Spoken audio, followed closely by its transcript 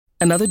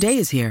Another day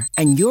is here,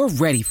 and you're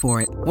ready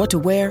for it. What to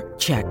wear?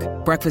 Check.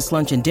 Breakfast,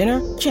 lunch, and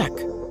dinner? Check.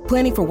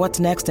 Planning for what's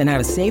next and how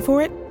to save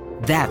for it?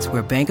 That's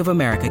where Bank of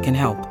America can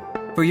help.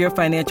 For your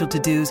financial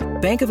to-dos,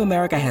 Bank of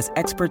America has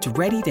experts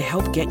ready to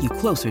help get you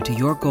closer to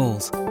your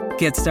goals.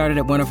 Get started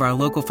at one of our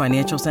local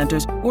financial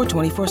centers or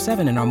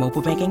 24/7 in our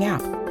mobile banking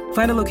app.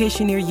 Find a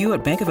location near you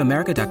at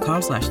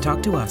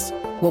bankofamerica.com/talktous.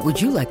 What would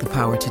you like the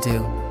power to do?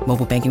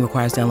 Mobile banking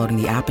requires downloading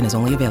the app and is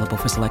only available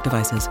for select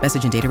devices.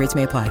 Message and data rates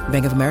may apply.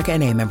 Bank of America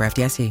N.A., member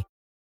FDIC.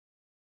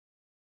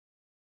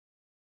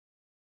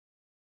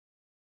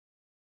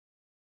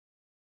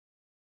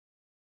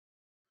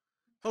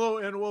 Hello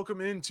and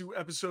welcome into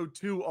episode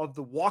 2 of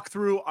the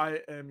walkthrough. I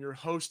am your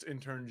host,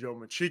 Intern Joe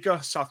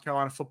Machika. South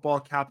Carolina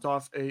football capped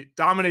off a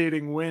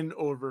dominating win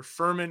over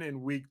Furman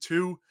in week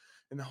 2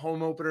 in the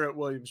home opener at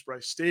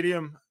Williams-Brice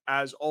Stadium.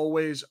 As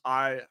always,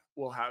 I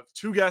will have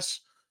 2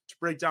 guests to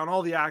break down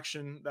all the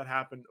action that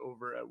happened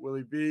over at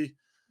Willie B.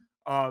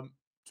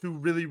 2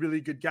 really,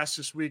 really good guests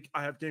this week.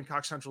 I have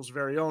Gamecock Central's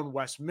very own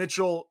Wes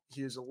Mitchell.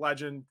 He is a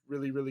legend.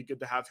 Really, really good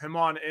to have him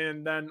on.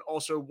 And then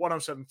also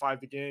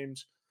 107.5 The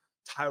Game's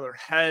Tyler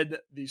Head.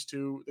 The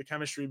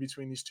chemistry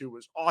between these two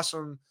was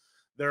awesome.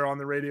 They're on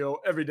the radio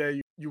every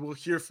day. You will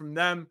hear from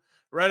them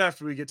right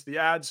after we get to the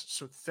ads.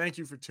 So thank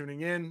you for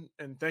tuning in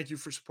and thank you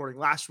for supporting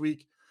last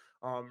week.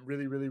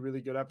 Really, really, really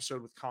good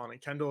episode with Colin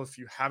and Kendall. If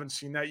you haven't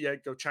seen that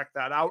yet, go check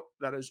that out.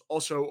 That is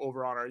also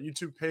over on our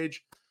YouTube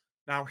page.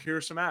 Now, here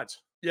are some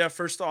ads. Yeah,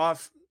 first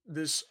off,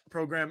 this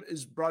program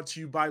is brought to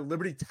you by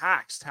Liberty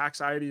Tax.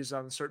 Taxiety is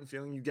an uncertain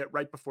feeling you get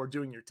right before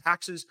doing your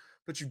taxes,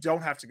 but you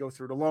don't have to go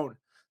through it alone.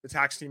 The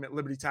tax team at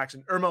Liberty Tax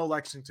in Irmo,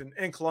 Lexington,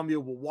 and Columbia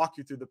will walk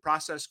you through the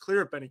process,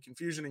 clear up any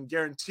confusion, and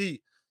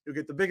guarantee you'll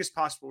get the biggest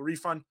possible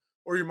refund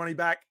or your money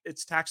back.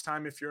 It's tax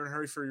time. If you're in a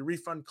hurry for your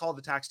refund, call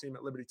the tax team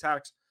at Liberty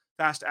Tax.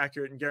 Fast,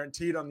 accurate, and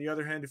guaranteed. On the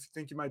other hand, if you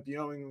think you might be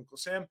owing Uncle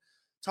Sam,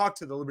 talk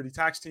to the Liberty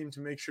Tax team to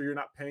make sure you're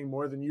not paying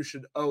more than you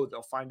should owe.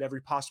 They'll find every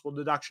possible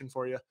deduction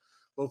for you.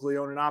 Locally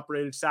owned and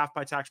operated, staffed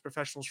by tax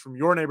professionals from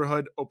your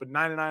neighborhood, open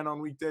 9 to 9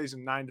 on weekdays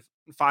and 9 to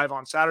 5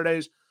 on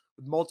Saturdays.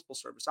 With multiple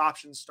service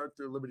options. Start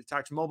through Liberty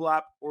Tax mobile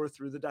app or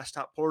through the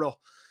desktop portal.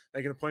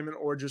 Make an appointment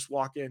or just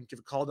walk in. Give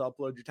a call to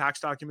upload your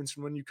tax documents,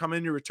 and when you come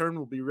in, your return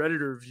will be ready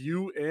to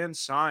review and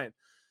sign.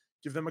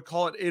 Give them a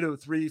call at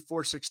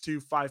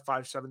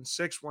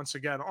 803-462-5576. Once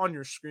again, on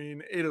your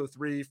screen,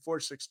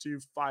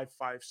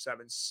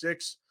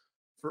 803-462-5576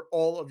 for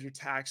all of your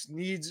tax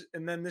needs.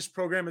 And then this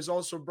program is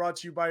also brought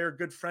to you by our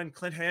good friend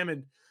Clint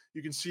Hammond.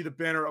 You can see the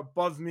banner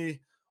above me.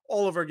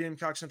 All of our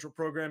Gamecock Central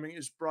programming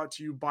is brought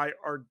to you by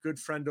our good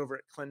friend over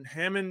at Clint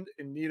Hammond.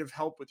 In need of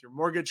help with your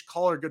mortgage,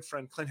 call our good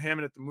friend Clint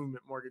Hammond at the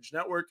Movement Mortgage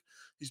Network.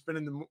 He's been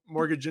in the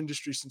mortgage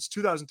industry since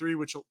 2003,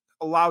 which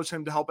allows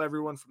him to help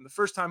everyone from the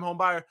first-time home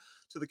buyer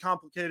to the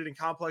complicated and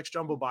complex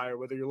jumbo buyer.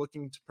 Whether you're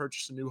looking to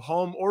purchase a new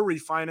home or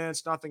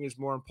refinance, nothing is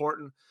more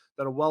important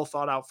than a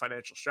well-thought-out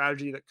financial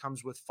strategy that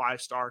comes with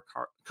 5-star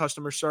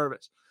customer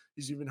service.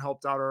 He's even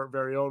helped out our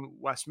very own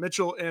Wes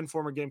Mitchell and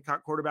former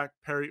Gamecock quarterback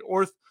Perry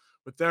Orth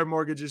with their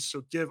mortgages.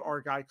 So give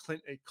our guy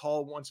Clint a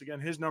call. Once again,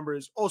 his number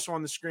is also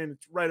on the screen.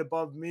 It's right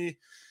above me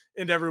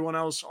and everyone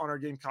else on our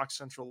Gamecock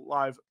Central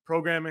live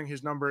programming.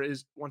 His number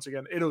is, once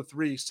again,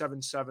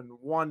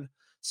 803-771-6933,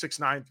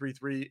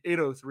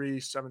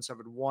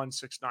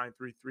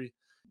 803-771-6933.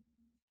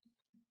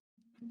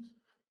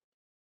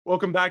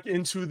 Welcome back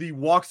into the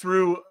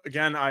walkthrough.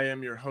 Again, I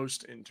am your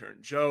host, Intern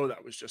Joe.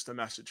 That was just a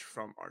message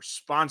from our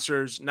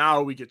sponsors.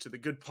 Now we get to the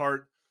good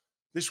part.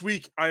 This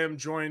week, I am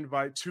joined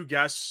by 2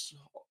 guests,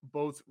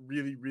 both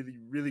really, really,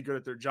 really good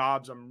at their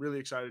jobs. I'm really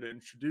excited to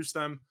introduce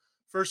them.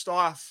 First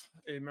off,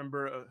 a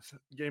member of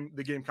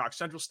the Gamecock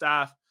Central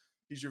staff.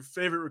 He's your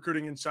favorite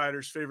recruiting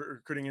insider's favorite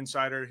recruiting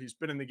insider. He's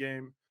been in the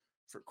game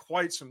for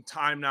quite some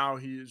time now.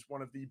 He is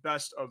one of the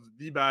best of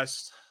the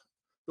best.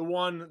 The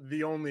one,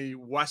 the only,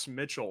 Wes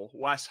Mitchell.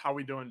 Wes, how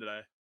we doing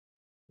today?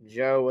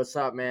 Joe, what's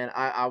up, man?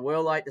 I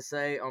will like to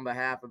say on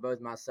behalf of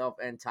both myself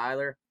and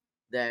Tyler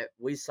that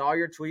we saw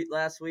your tweet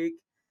last week,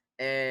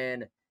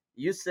 and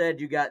you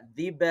said you got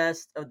the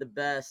best of the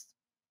best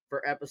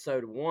for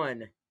episode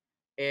 1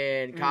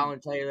 in Colin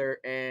Taylor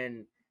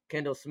and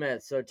Kendall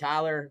Smith. So,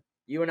 Tyler,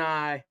 you and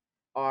I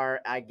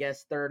are, I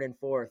guess, 3rd and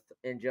 4th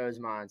in Joe's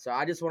mind. So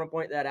I just want to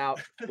point that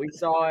out. We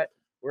saw it.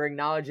 We're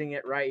acknowledging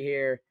it right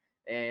here,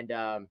 and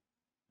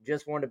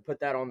just wanted to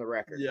put that on the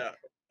record. Yeah.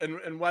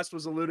 And Wes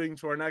was alluding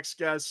to our next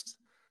guest,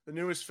 the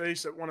newest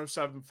face at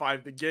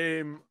 107.5 The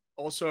Game.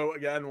 Also,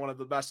 again, one of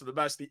the best,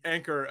 the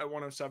anchor at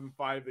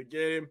 107.5 The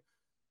Game.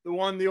 The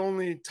one, the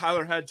only,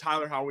 Tyler Head.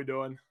 Tyler, how we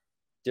doing?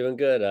 Doing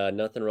good.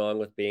 Nothing wrong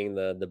with being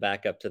the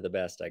backup to the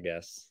best, I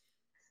guess.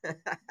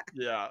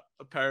 Yeah,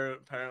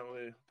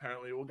 apparently.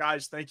 Well,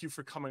 guys, thank you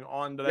for coming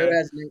on today. Who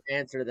has an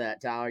answer to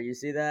that, Tyler? You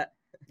see that?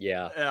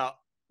 Yeah.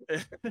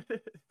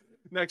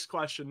 Next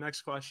question.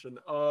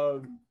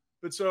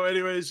 But so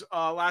anyways,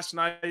 last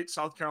night,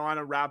 South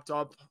Carolina wrapped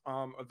up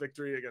a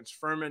victory against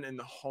Furman in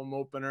the home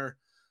opener.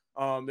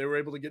 They were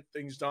able to get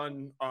things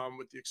done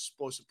with the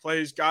explosive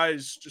plays.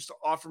 Guys, just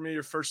offer me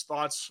your first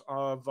thoughts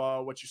of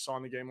what you saw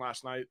in the game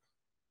last night.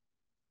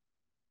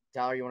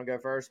 Tyler, you want to go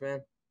first,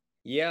 man?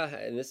 Yeah,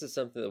 and this is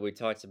something that we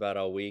talked about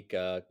all week.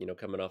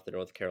 Coming off the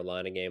North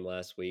Carolina game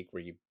last week,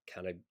 where you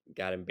kind of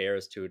got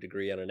embarrassed to a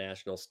degree on a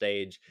national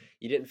stage.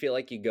 You didn't feel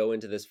like you go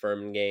into this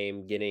Furman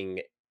game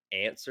getting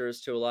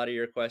answers to a lot of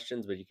your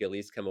questions, but you could at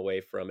least come away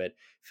from it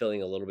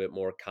feeling a little bit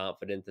more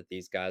confident that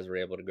these guys were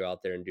able to go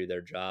out there and do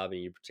their job.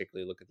 And you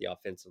particularly look at the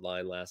offensive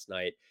line last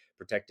night,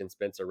 protecting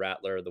Spencer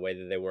Rattler the way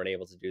that they weren't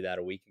able to do that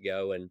a week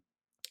ago. And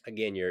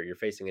again, you're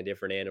facing a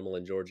different animal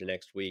in Georgia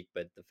next week,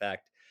 but the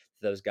fact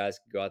that those guys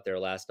could go out there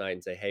last night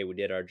and say, "Hey, we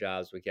did our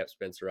jobs. We kept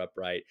Spencer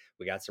upright.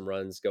 We got some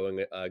runs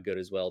going good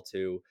as well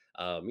too."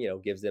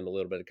 Gives them a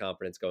little bit of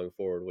confidence going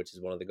forward, which is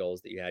one of the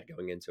goals that you had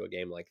going into a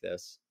game like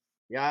this.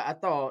 Yeah, I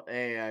thought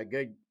a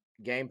good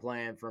game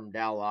plan from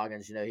Dow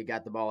Loggins. He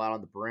got the ball out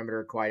on the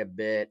perimeter quite a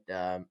bit.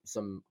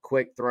 Some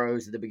quick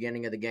throws at the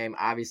beginning of the game.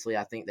 Obviously,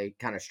 I think they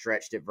kind of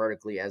stretched it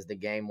vertically as the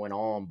game went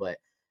on, but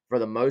for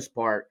the most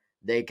part,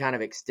 they kind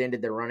of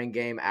extended the running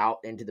game out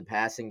into the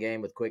passing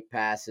game with quick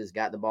passes,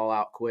 got the ball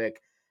out quick.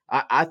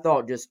 I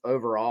thought just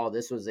overall,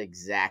 this was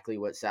exactly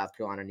what South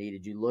Carolina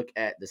needed. You look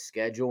at the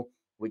schedule.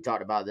 We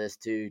talked about this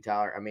too,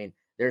 Tyler. I mean,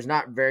 there's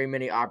not very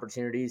many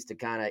opportunities to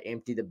kind of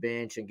empty the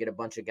bench and get a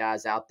bunch of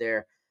guys out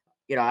there.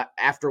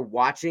 After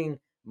watching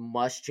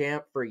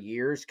Muschamp for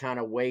years kind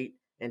of wait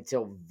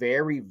until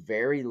very,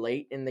 very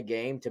late in the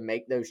game to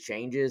make those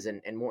changes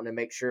and wanting to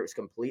make sure it was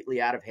completely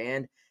out of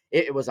hand,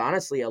 it was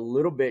honestly a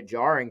little bit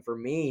jarring for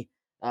me.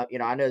 I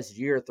know it's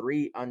year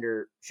 3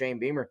 under Shane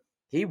Beamer.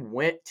 He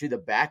went to the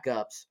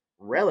backups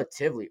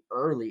relatively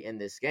early in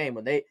this game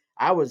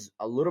I was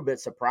a little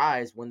bit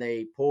surprised when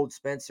they pulled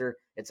Spencer.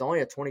 It's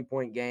only a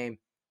 20-point game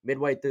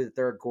midway through the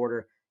third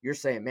quarter. You're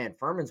saying, man,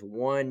 Furman's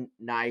one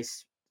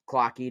nice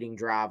clock eating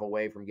drive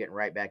away from getting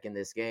right back in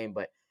this game.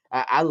 But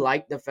I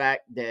like the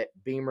fact that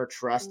Beamer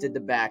trusted the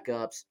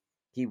backups.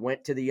 He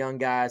went to the young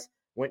guys,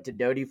 went to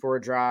Doty for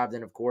a drive.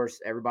 Then, of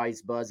course,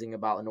 everybody's buzzing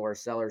about Lenora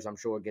Sellers. I'm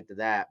sure we'll get to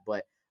that.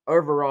 But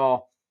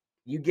overall,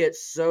 you get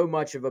so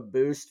much of a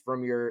boost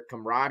from your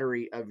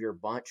camaraderie of your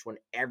bunch when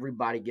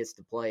everybody gets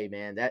to play,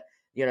 man.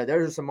 Those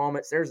are some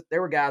moments.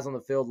 There were guys on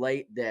the field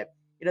late that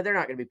they're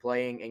not going to be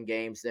playing in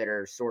games that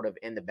are sort of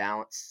in the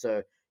balance.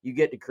 So you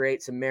get to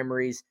create some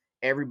memories.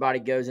 Everybody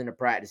goes into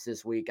practice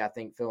this week, I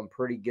think, feeling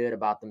pretty good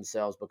about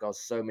themselves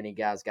because so many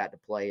guys got to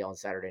play on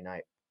Saturday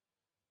night.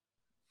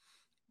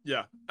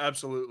 Yeah,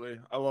 absolutely.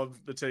 I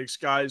love the takes,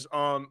 guys.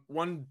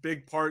 One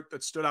big part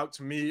that stood out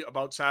to me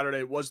about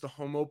Saturday was the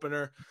home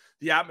opener,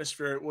 the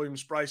atmosphere at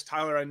Williams-Brice.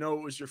 Tyler, I know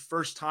it was your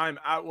first time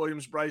at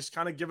Williams-Brice.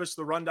 Kind of give us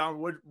the rundown.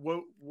 What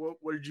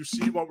did you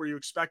see? What were you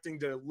expecting?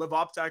 Did it live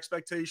up to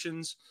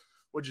expectations?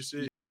 What'd you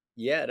see?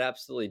 Yeah, it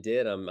absolutely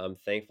did. I'm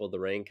thankful the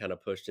rain kind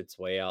of pushed its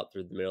way out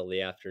through the middle of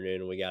the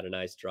afternoon and we got a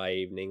nice dry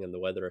evening and the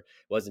weather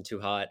wasn't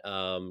too hot.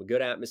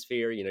 Good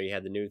atmosphere. You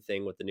had the new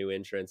thing with the new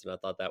entrance and I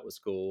thought that was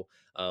cool.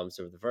 So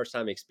for the first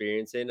time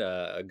experiencing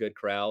a good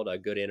crowd, a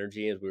good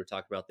energy, as we were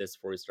talking about this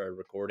before we started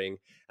recording.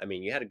 I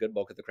mean, you had a good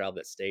bulk of the crowd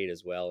that stayed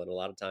as well. And a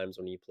lot of times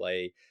when you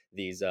play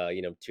these,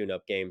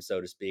 tune-up games, so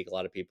to speak, a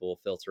lot of people will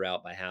filter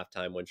out by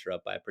halftime once you're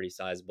up by a pretty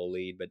sizable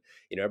lead. But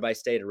everybody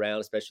stayed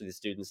around, especially the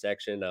student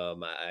section.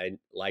 I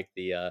like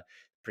the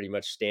pretty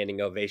much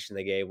standing ovation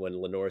they gave when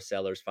Lenora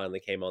Sellers finally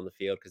came on the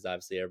field because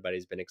obviously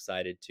everybody's been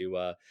excited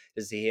to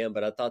see him.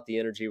 But I thought the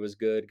energy was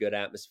good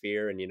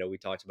atmosphere, and we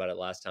talked about it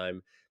last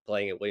time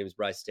playing at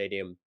Williams-Brice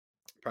Stadium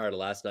prior to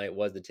last night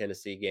was the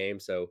Tennessee game.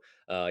 So,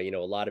 a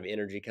lot of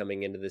energy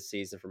coming into this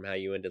season from how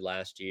you ended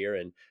last year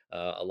and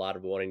a lot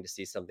of wanting to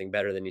see something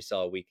better than you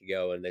saw a week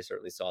ago. And they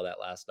certainly saw that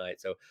last night.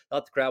 So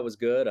thought the crowd was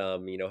good.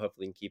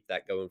 Hopefully you can keep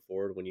that going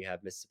forward when you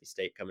have Mississippi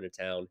State coming to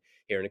town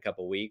here in a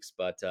couple weeks.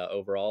 But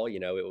overall,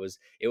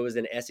 it was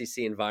an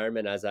SEC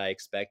environment as I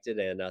expected.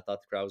 And I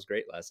thought the crowd was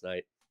great last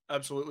night.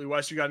 Absolutely.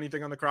 Wes, you got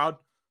anything on the crowd?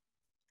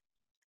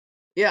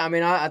 Yeah, I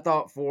mean, I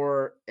thought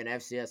for an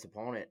FCS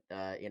opponent,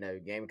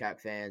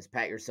 Gamecock fans,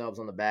 pat yourselves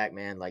on the back,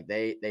 man. Like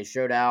they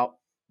showed out.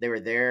 They were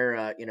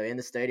there, in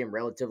the stadium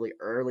relatively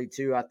early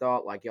too. I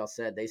thought, like y'all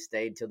said, they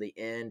stayed till the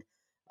end.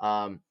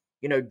 Um,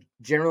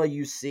 Generally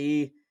you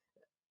see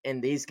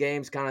in these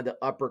games, kind of the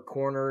upper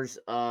corners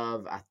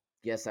of, I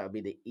guess that would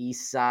be the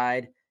east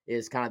side,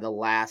 is kind of the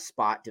last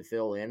spot to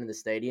fill in the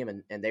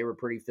stadium, and they were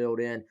pretty filled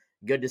in.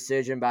 Good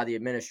decision by the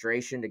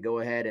administration to go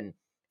ahead and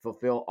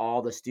fulfill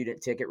all the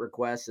student ticket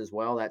requests as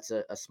well. That's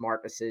a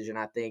smart decision,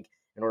 I think,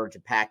 in order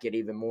to pack it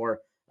even more.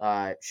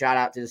 Shout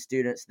out to the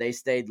students. They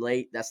stayed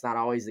late. That's not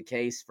always the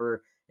case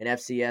for an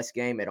FCS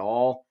game at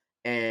all.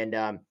 And,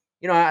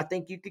 I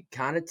think you could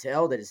kind of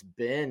tell that it's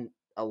been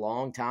a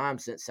long time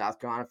since South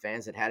Carolina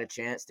fans had a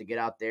chance to get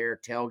out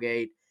there,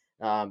 tailgate,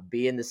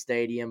 be in the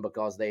stadium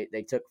because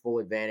they took full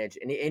advantage.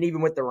 And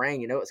even with the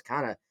rain,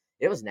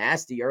 it was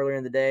nasty earlier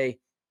in the day.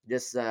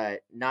 Just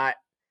not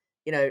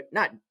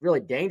really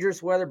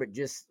dangerous weather, but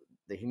just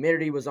the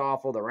humidity was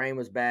awful. The rain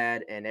was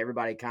bad, and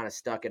everybody kind of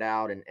stuck it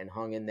out and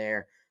hung in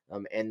there.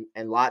 And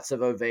lots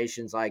of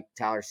ovations, like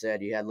Tyler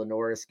said. You had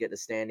Lenoris get the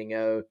standing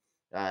O.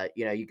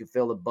 You could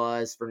feel the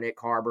buzz for Nick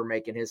Harbor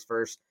making his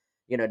first,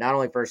 not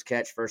only first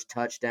catch, first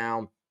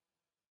touchdown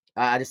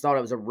I just thought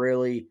it was a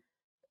really,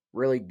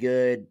 really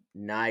good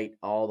night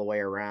all the way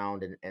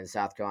around, and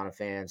South Carolina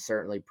fans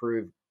certainly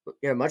proved,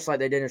 much like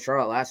they did in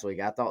Charlotte last week.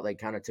 I thought they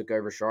kind of took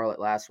over Charlotte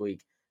last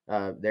week.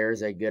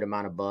 There's a good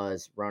amount of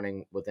buzz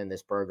running within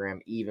this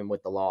program, even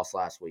with the loss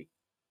last week.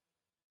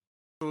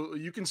 So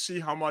you can see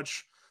how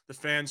much the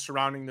fans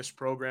surrounding this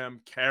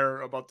program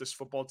care about this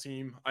football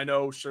team. I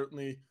know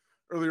certainly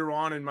earlier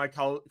on in my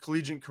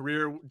collegiate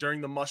career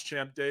during the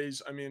Muschamp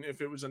days, I mean,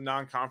 if it was a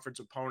non-conference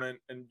opponent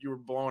and you were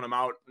blowing them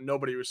out,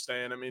 nobody was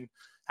staying. I mean,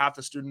 half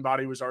the student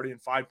body was already in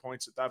 5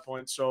 points at that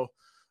point. So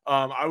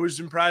I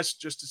was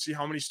impressed just to see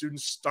how many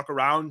students stuck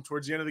around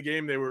towards the end of the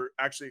game. They were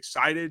actually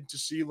excited to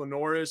see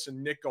Lenoris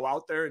and Nick go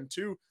out there. And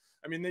two,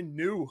 I mean, they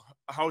knew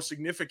how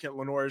significant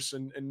Lenoris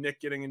and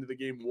Nick getting into the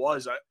game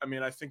was. I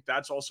mean, I think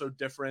that's also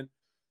different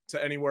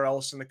to anywhere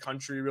else in the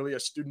country. Really, a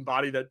student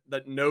body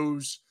that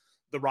knows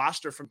the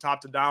roster from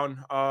top to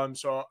down.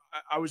 So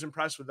I was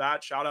impressed with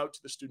that. Shout out to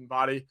the student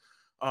body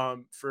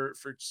for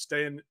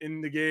staying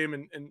in the game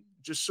and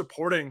just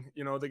supporting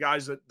the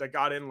guys that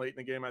got in late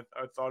in the game. I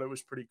thought it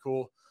was pretty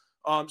cool.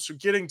 So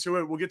getting to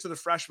it, we'll get to the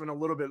freshmen a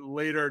little bit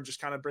later,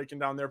 just kind of breaking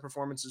down their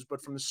performances.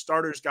 But from the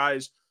starters,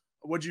 guys,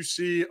 what'd you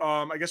see?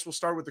 I guess we'll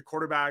start with the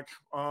quarterback.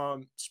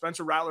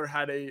 Spencer Rattler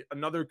had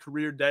another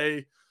career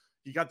day.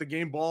 He got the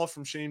game ball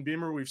from Shane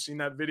Beamer. We've seen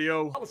that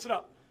video. Listen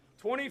up.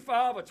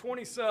 25 of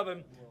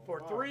 27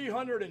 for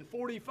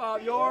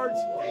 345 yards.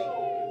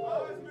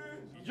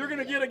 You're going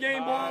to get a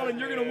game ball, and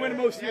you're going to win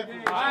most of your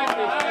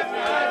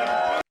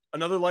games.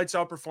 Another lights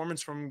out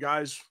performance from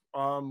guys.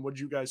 What'd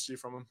you guys see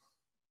from him?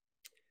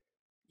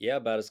 Yeah,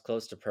 about as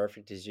close to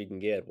perfect as you can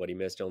get. What he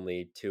missed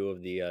only 2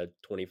 of the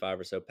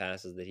 25 or so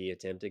passes that he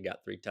attempted,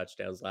 got 3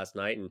 touchdowns last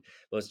night, and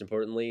most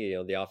importantly,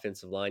 the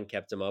offensive line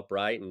kept him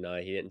upright, and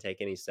he didn't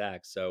take any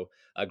sacks. So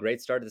a great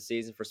start of the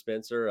season for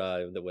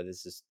Spencer.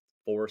 This is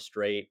 4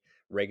 straight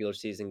regular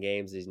season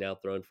games. He's now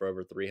thrown for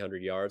over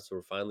 300 yards. So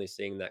we're finally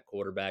seeing that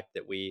quarterback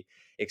that we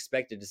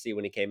expected to see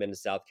when he came into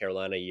South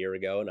Carolina a year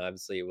ago, and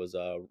obviously it was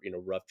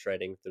rough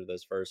treading through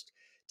those first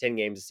 10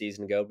 games a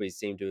season ago, but he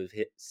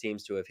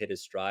seems to have hit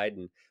his stride.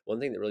 And one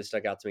thing that really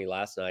stuck out to me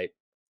last night,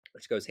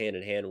 which goes hand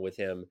in hand with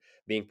him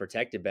being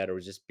protected better,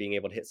 was just being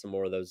able to hit some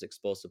more of those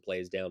explosive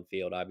plays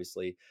downfield.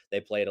 Obviously, they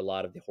played a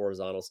lot of the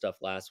horizontal stuff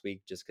last week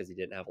just because he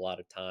didn't have a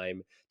lot of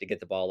time to get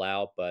the ball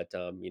out. But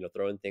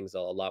throwing things a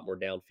lot more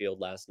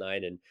downfield last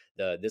night, and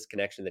this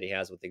connection that he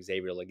has with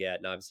Xavier Legette.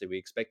 And obviously, we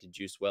expected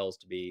Juice Wells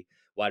to be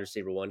wide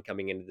receiver 1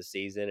 coming into the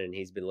season, and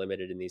he's been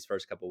limited in these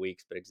first couple of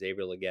weeks. But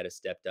Xavier Legette has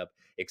stepped up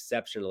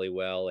exceptionally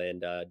well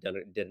and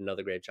did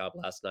another great job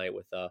last night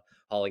with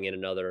hauling in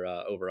another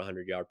over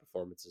 100-yard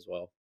performance as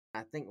well.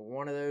 I think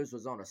one of those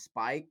was on a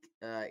spike,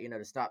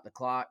 to stop the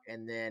clock,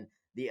 and then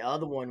the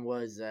other one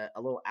was a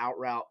little out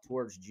route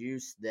towards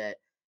Juice that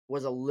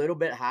was a little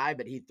bit high,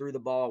 but he threw the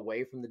ball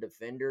away from the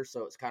defender.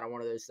 So it's kind of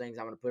one of those things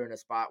I'm going to put in a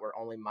spot where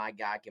only my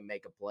guy can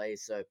make a play.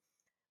 So,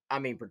 I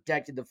mean,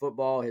 protected the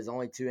football. His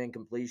only 2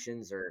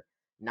 incompletions are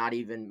not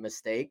even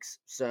mistakes.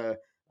 So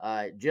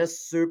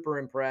just super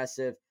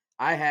impressive.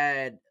 I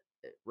had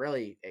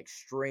really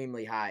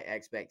extremely high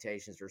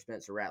expectations for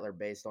Spencer Rattler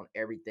based on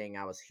everything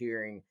I was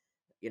hearing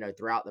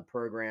throughout the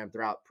program,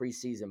 throughout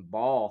preseason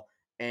ball.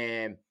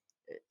 And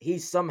he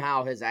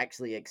somehow has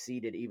actually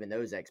exceeded even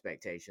those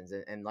expectations.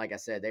 And like I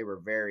said, they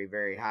were very,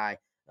 very high.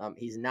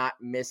 He's not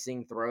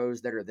missing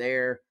throws that are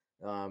there.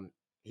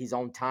 He's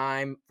on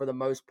time for the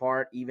most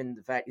part, even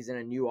the fact he's in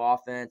a new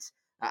offense.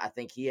 I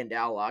think he and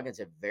Dow Loggins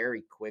have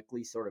very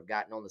quickly sort of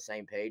gotten on the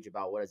same page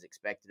about what is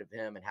expected of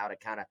him and how to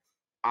kind of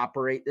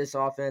operate this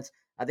offense.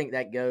 I think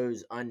that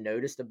goes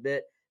unnoticed a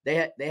bit.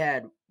 They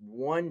had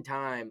one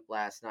time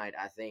last night,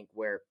 I think,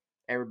 where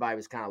everybody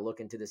was kind of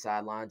looking to the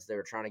sidelines. They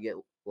were trying to get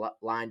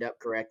lined up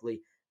correctly,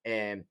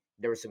 and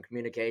there was some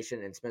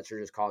communication, and Spencer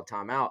just called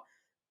timeout.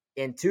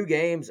 In 2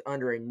 games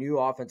under a new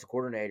offensive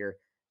coordinator,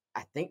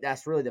 I think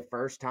that's really the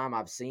first time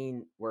I've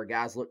seen where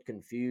guys look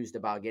confused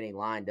about getting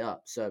lined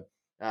up. So,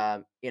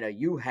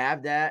 you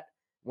have that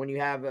when you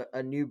have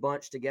a new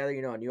bunch together,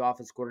 a new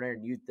offensive coordinator,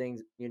 new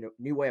things,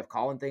 new way of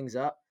calling things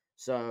up.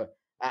 So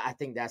I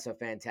think that's a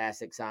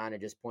fantastic sign.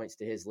 It just points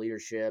to his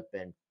leadership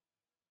and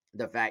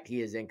the fact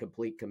he is in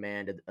complete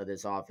command of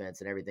this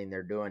offense and everything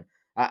they're doing.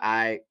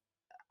 I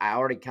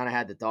already kind of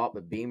had the thought,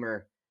 but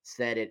Beamer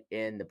said it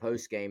in the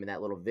post game in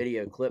that little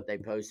video clip they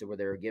posted where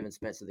they were giving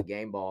Spencer the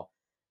game ball.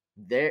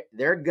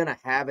 They're gonna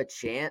have a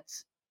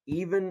chance.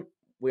 Even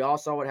we all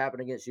saw what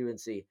happened against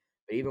UNC,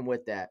 but even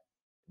with that,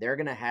 they're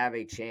gonna have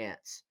a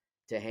chance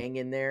to hang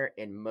in there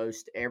in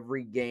most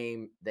every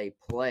game they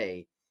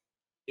play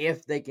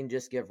if they can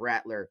just give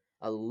Rattler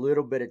a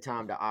little bit of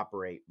time to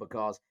operate,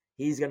 because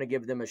he's going to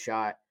give them a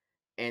shot.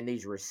 And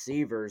these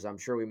receivers, I'm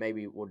sure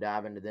maybe we'll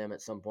dive into them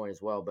at some point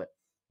as well, but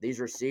these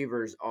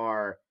receivers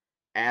are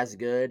as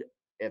good,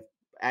 if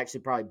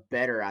actually probably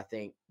better, I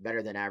think,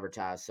 better than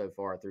advertised so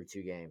far through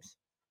 2 games.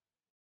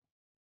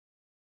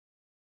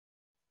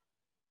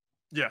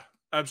 Yeah,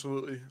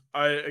 absolutely.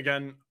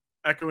 Again,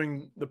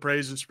 echoing the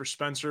praises for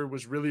Spencer,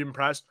 was really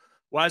impressed.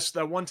 Wes,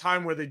 that one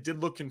time where they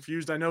did look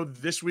confused, I know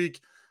this week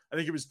I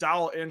think it was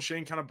Dowell and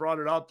Shane kind of brought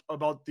it up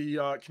about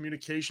the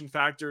communication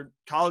factor.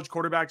 College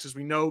quarterbacks, as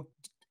we know,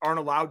 aren't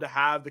allowed to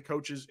have the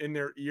coaches in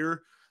their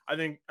ear. I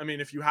mean,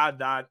 if you had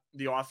that,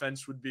 the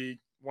offense would be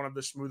one of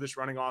the smoothest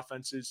running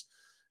offenses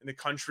in the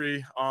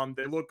country.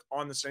 They look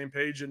on the same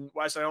page. And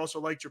Wes, I also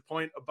liked your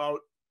point about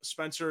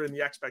Spencer and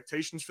the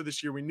expectations for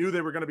this year. We knew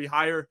they were going to be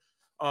higher,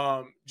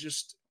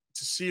 just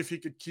to see if he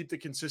could keep the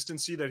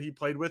consistency that he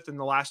played with in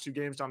the last 2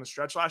 games down the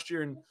stretch last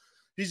year. And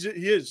he's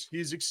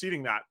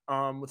exceeding that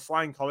with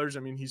flying colors. I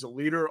mean, he's a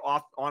leader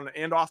on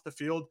and off the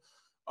field.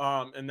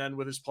 And then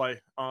with his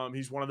play,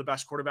 he's one of the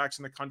best quarterbacks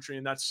in the country.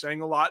 And that's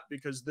saying a lot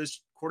because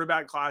this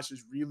quarterback class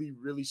is really,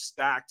 really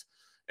stacked.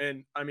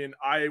 And I mean,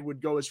 I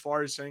would go as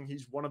far as saying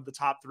he's one of the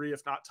top 3,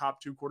 if not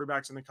top 2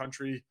 quarterbacks in the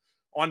country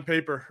on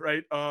paper,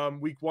 right?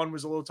 Week 1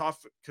 was a little tough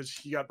because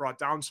he got brought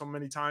down so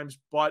many times.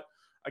 But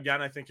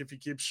again, I think if he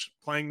keeps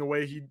playing the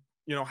way he,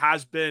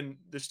 has been,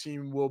 this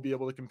team will be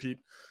able to compete,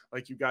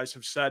 like you guys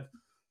have said.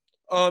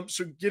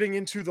 So getting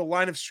into the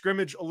line of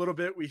scrimmage a little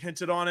bit, we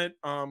hinted on it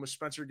with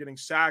Spencer getting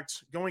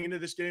sacked. Going into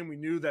this game, we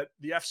knew that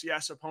the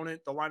FCS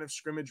opponent, the line of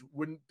scrimmage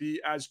wouldn't be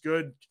as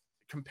good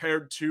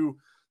compared to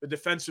the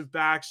defensive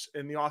backs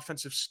and the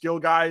offensive skill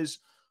guys.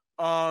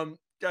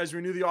 Guys,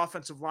 we knew the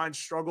offensive line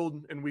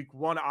struggled in week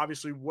 1.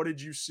 Obviously, what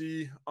did you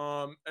see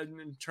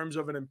in terms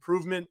of an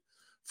improvement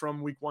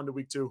from week 1 to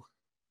week 2?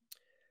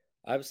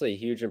 Obviously, a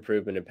huge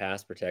improvement in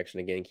pass protection,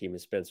 again, keeping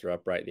Spencer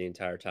upright the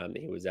entire time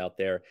that he was out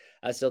there.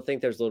 I still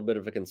think there's a little bit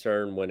of a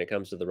concern when it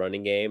comes to the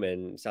running game,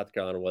 and South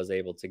Carolina was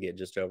able to get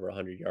just over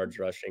 100 yards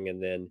rushing.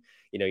 And then,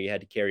 you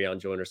had to carry on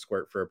Joyner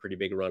Squirt for a pretty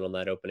big run on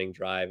that opening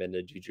drive, and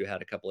Juju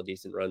had a couple of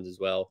decent runs as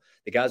well.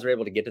 The guys were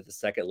able to get to the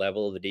second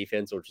level of the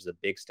defense, which is a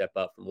big step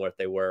up from what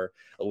they were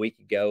a week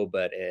ago.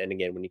 And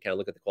again, when you kind of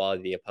look at the quality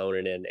of the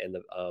opponent and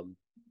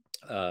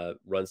the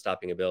run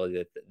stopping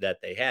ability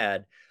that they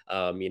had,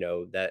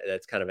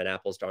 that's kind of an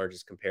apples to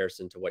oranges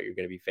comparison to what you're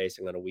going to be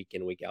facing on a week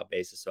in, week out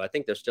basis. So I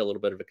think there's still a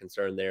little bit of a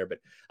concern there, but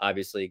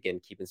obviously, again,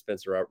 keeping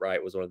Spencer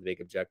upright was one of the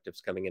big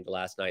objectives coming into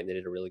last night, and they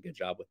did a really good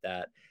job with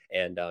that.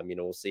 And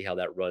we'll see how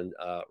that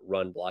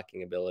run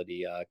blocking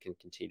ability can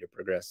continue to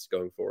progress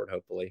going forward,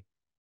 hopefully.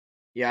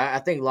 Yeah, I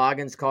think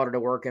Loggins called it a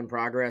work in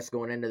progress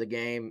going into the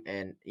game,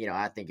 and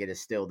I think it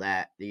is still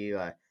that.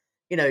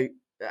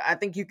 I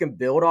think you can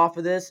build off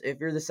of this if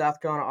you're the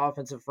South Carolina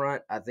offensive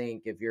front. I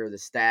think if you're the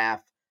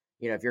staff,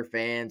 if you're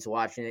fans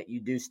watching it,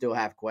 you do still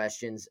have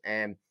questions.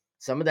 And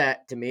some of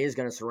that, to me, is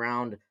going to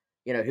surround,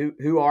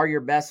 who are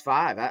your best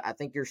 5. I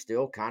think you're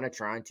still kind of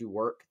trying to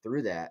work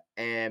through that.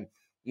 And,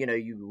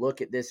 you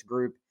look at this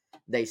group,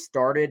 they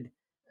started,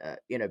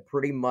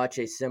 pretty much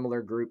a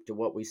similar group to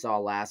what we saw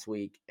last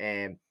week.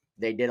 And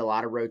they did a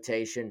lot of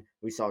rotation.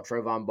 We saw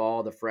Trovon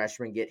Ball, the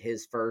freshman, get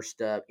his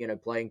first,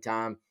 playing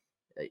time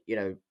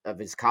of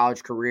his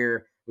college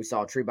career. We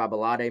saw Triba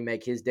Balade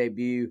make his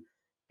debut.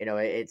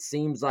 It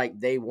seems like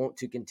they want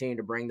to continue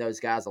to bring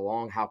those guys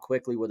along. How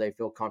quickly will they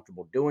feel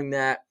comfortable doing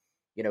that?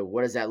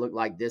 What does that look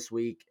like this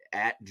week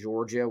at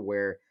Georgia,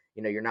 where,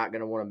 you're not going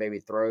to want to maybe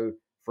throw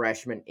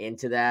freshmen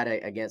into that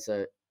against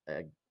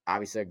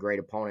obviously a great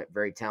opponent,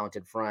 very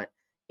talented front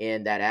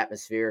in that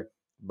atmosphere.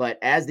 But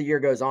as the year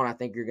goes on, I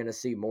think you're going to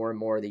see more and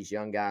more of these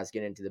young guys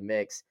get into the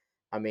mix.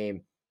 I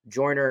mean,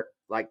 Joyner,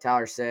 like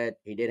Tyler said,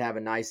 he had a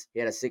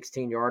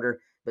 16-yarder,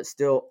 but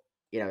still,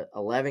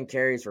 11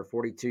 carries for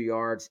 42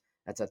 yards.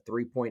 That's a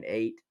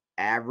 3.8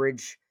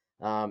 average.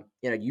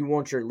 You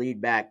want your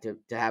lead back to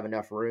have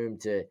enough room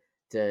to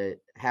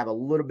have a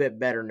little bit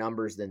better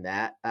numbers than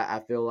that. I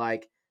feel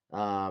like,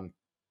 as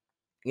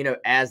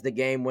the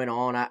game went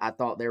on, I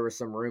thought there was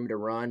some room to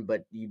run,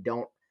 but you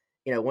don't,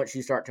 once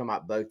you start talking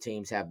about both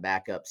teams have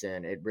backups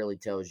in, it really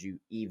tells you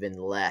even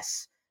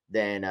less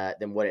than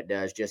what it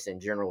does just in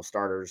general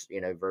starters,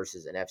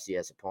 versus an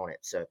FCS opponent.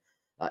 So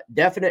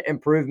definite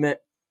improvement.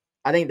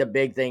 I think the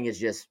big thing is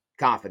just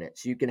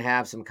confidence. You can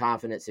have some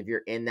confidence if you're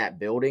in that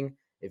building.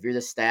 If you're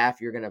the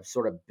staff, you're going to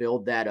sort of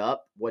build that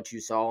up, what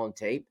you saw on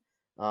tape.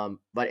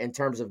 But in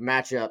terms of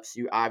matchups,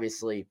 you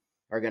obviously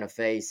are going to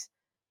face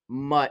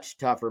much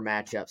tougher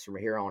matchups from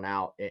here on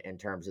out in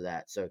terms of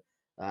that. So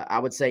I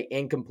would say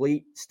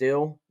incomplete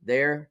still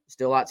there.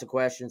 Still lots of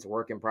questions,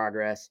 work in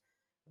progress.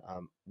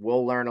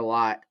 We'll learn a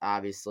lot,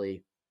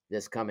 obviously,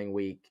 this coming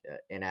week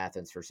in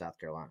Athens for South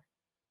Carolina.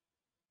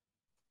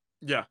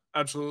 Yeah,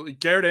 absolutely.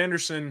 Garrett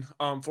Anderson,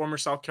 former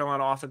South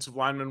Carolina offensive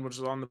lineman,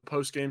 was on the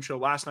post-game show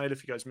last night.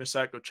 If you guys missed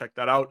that, go check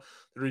that out.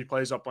 The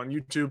replay is up on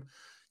YouTube.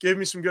 Gave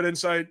me some good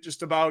insight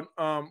just about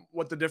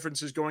what the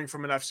difference is going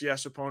from an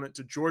FCS opponent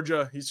to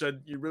Georgia. He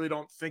said you really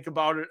don't think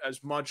about it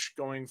as much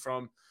going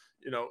from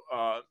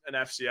an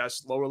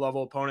FCS lower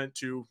level opponent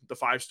to the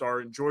 5-star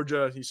in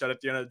Georgia. He said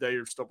at the end of the day,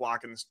 you're still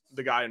blocking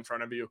the guy in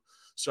front of you.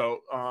 So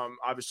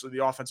obviously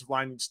the offensive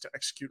line needs to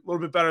execute a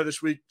little bit better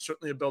this week.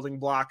 Certainly a building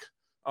block,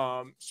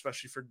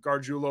 especially for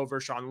Gargiulo,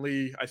 Vershawn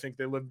Lee. I think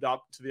they lived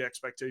up to the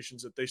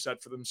expectations that they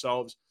set for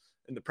themselves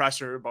in the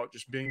presser about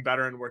just being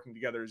better and working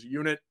together as a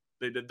unit.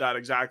 They did that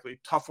exactly.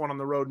 Tough one on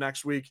the road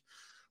next week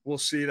we'll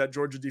see. That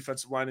Georgia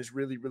defensive line is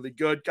really, really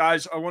good.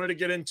 Guys, I wanted to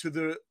get into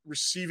the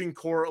receiving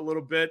core a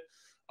little bit.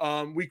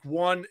 Week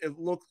 1, it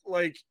looked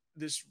like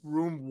this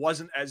room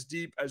wasn't as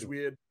deep as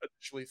we had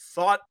initially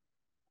thought.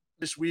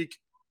 This week,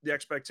 the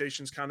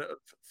expectations kind of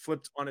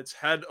flipped on its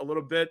head a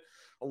little bit.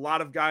 A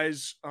lot of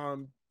guys,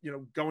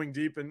 going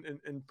deep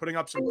and putting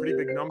up some pretty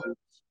big numbers.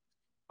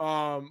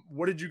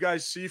 What did you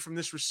guys see from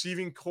this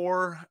receiving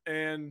core,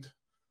 and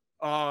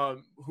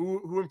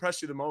who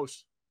impressed you the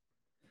most?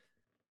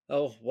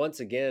 Oh, once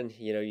again,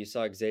 you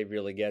saw Xavier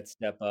Legette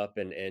step up,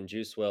 and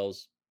Juice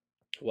Wells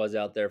was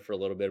out there for a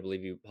little bit. I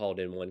believe he hauled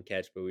in 1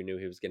 catch, but we knew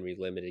he was going to be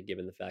limited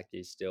given the fact that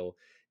he's still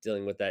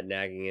dealing with that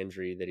nagging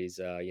injury that he's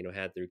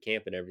had through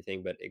camp and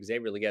everything. But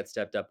Xavier Legette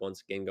stepped up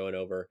once again, going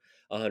over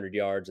 100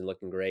 yards and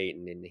looking great.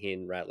 And he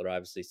and Rattler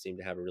obviously seemed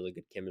to have a really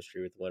good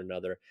chemistry with one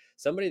another.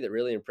 Somebody that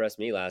really impressed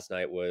me last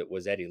night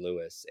was Eddie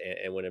Lewis.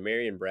 And when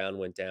Amarian Brown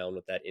went down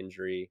with that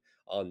injury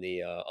on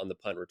the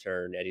punt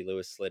return, Eddie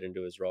Lewis slid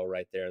into his role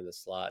right there in the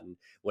slot and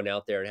went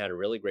out there and had a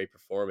really great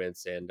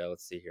performance. And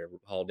let's see here,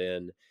 hauled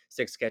in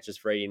 6 catches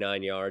for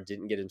 89 yards,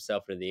 didn't get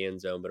himself into the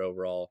end zone, but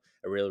overall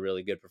a really,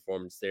 really good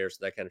performance there. So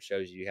that kind of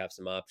shows you have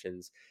some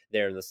options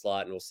there in the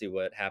slot, and we'll see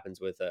what happens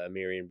with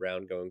Amarian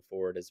Brown going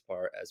forward as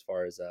far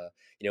as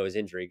his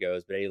injury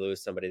goes. But Eddie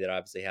Lewis, somebody that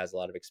obviously has a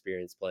lot of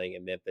experience playing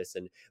in Memphis,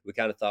 and we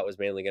kind of thought was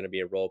mainly going to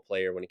be a role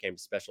player when it came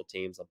to special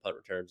teams on punt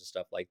returns and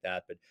stuff like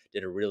that, but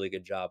did a really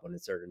good job when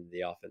inserted into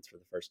the offense for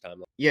the first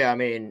time. Yeah, I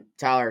mean,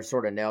 Tyler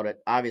sort of nailed it.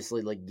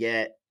 Obviously,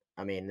 Legette,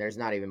 I mean, there's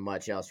not even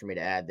much else for me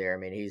to add there. I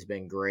mean, he's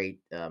been great.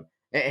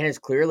 And has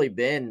clearly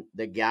been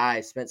the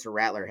guy Spencer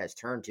Rattler has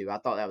turned to. I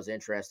thought that was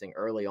interesting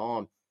early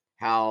on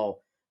how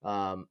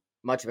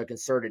much of a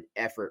concerted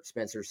effort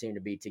Spencer seemed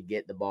to be to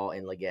get the ball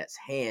in Legette's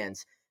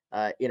hands.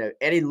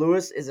 Eddie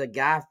Lewis is a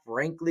guy,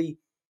 frankly,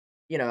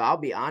 I'll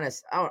be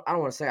honest, I don't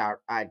want to say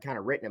I'd kind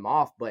of written him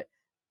off, but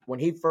when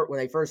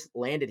they first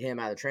landed him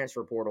out of the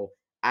transfer portal,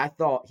 I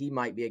thought he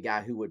might be a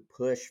guy who would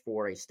push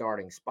for a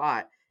starting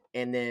spot.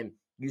 And then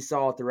you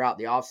saw throughout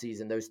the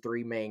offseason, those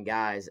 3 main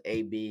guys,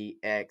 AB,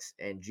 X,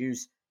 and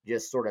Juice,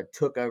 just sort of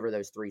took over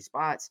those 3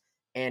 spots.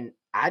 And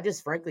I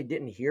just frankly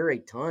didn't hear a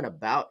ton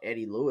about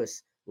Eddie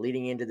Lewis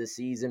leading into the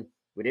season.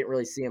 We didn't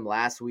really see him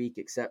last week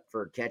except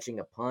for catching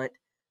a punt.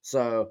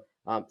 So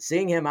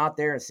seeing him out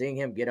there and seeing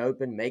him get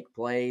open, make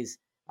plays,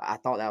 I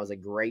thought that was a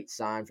great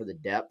sign for the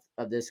depth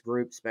of this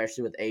group,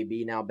 especially with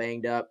AB now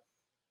banged up.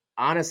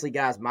 Honestly,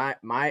 guys,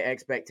 my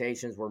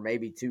expectations were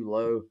maybe too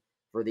low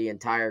for the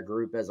entire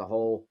group as a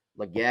whole.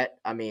 Legette,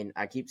 I mean,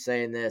 I keep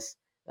saying this,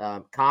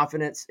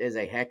 confidence is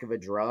a heck of a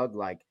drug.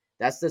 Like,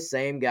 that's the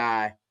same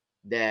guy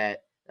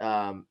that,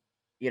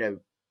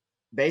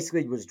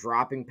 basically was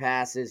dropping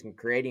passes and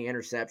creating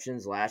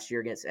interceptions last year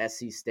against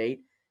SC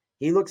State.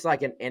 He looks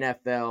like an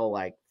NFL,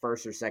 like,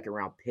 1st or 2nd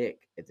round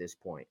pick at this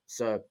point.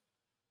 So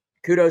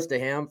kudos to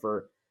him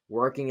for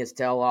working his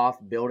tail off,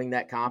 building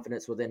that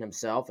confidence within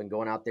himself and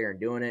going out there and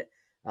doing it.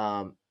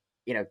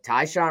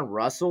 Tyshawn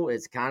Russell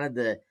is kind of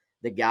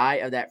the guy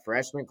of that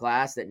freshman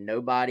class that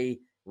nobody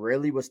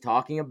really was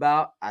talking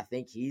about. I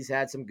think he's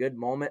had some good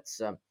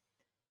moments.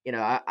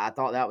 I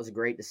thought that was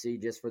great to see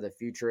just for the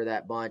future of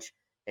that bunch.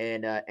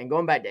 And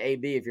going back to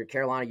AB, if you're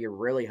Carolina, you're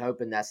really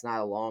hoping that's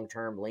not a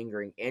long-term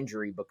lingering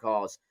injury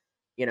because,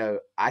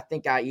 I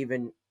think I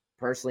even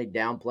personally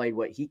downplayed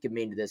what he could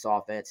mean to this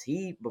offense.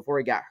 He, before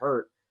he got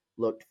hurt,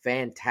 looked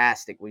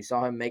fantastic. We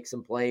saw him make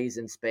some plays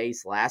in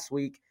space last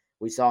week.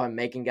 We saw him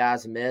making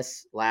guys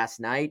miss last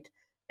night.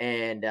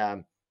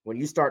 And when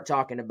you start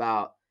talking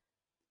about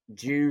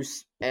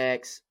Juice,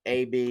 X,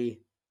 AB,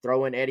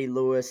 throw in Eddie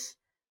Lewis,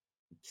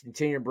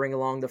 continue to bring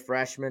along the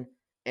freshmen.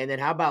 And then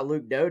how about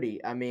Luke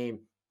Doty? I mean,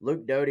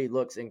 Luke Doty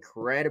looks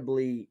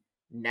incredibly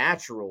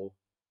natural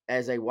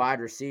as a wide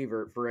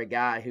receiver for a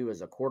guy who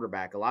is a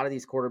quarterback. A lot of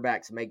these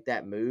quarterbacks make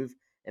that move,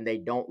 and they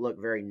don't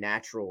look very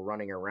natural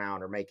running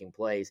around or making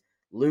plays.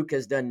 Luke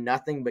has done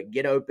nothing but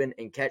get open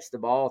and catch the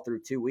ball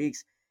through 2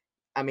 weeks.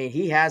 I mean,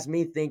 he has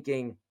me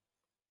thinking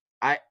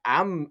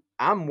I'm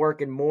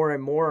working more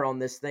and more on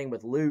this thing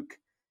with Luke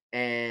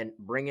and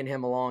bringing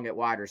him along at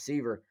wide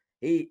receiver.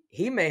 He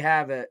may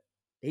have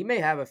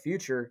a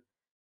future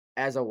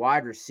as a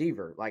wide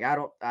receiver. Like,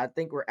 I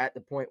think we're at the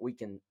point we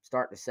can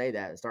start to say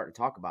that and start to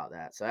talk about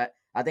that. So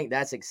I think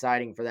that's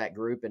exciting for that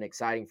group and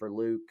exciting for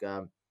Luke.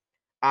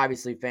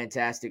 Obviously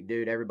fantastic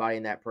dude. Everybody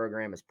in that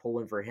program is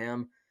pulling for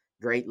him.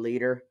 Great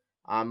leader.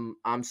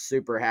 I'm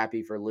super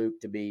happy for Luke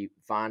to be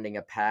finding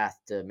a path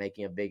to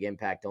making a big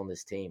impact on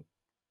this team.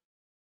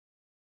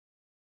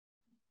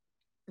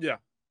 Yeah,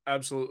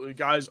 absolutely.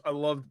 Guys, I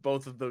loved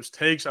both of those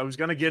takes. I was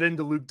going to get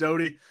into Luke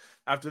Doty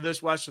after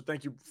this, Wes, so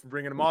thank you for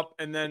bringing him up.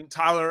 And then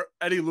Tyler,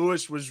 Eddie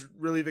Lewis was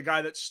really the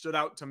guy that stood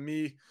out to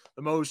me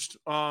the most.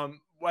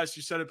 Wes,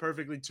 you said it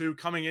perfectly too.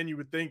 Coming in,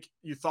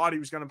 you thought he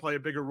was going to play a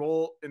bigger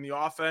role in the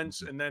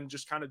offense and then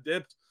just kind of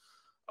dipped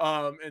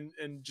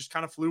and just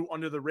kind of flew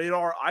under the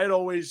radar. I had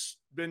always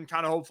been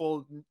kind of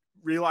hopeful,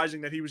 realizing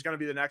that he was going to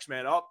be the next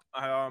man up.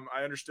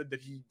 I understood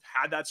that he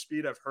had that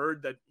speed. I've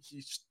heard that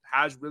he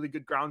has really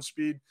good ground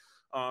speed.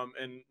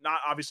 and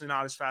obviously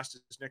not as fast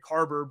as Nick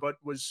Harbor, but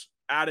was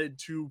added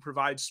to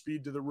provide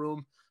speed to the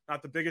room.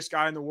 Not the biggest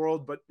guy in the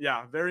world, but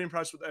yeah, very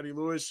impressed with Eddie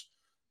Lewis.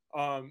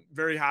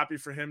 Very happy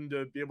for him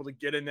to be able to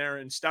get in there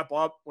and step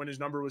up when his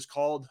number was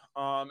called.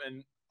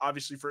 And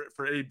obviously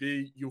for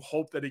AB, you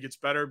hope that he gets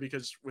better,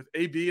 because with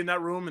AB in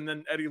that room and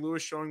then Eddie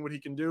Lewis showing what he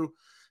can do,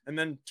 and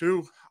then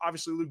two,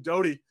 obviously Luke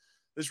Doty,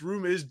 this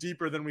room is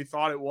deeper than we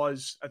thought it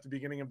was at the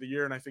beginning of the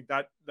year. And I think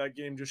that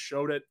game just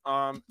showed it.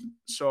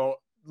 So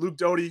Luke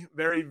Doty,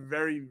 very,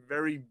 very,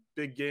 very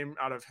big game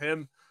out of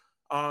him.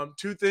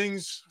 Two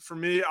things for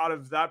me out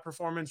of that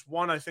performance.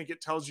 One, I think it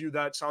tells you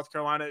that South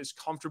Carolina is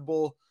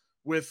comfortable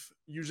with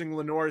using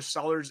Lenoris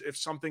Sellers if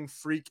something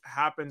freak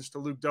happens to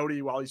Luke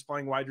Doty while he's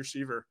playing wide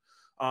receiver.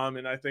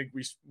 And I think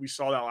we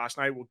saw that last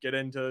night. We'll get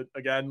into,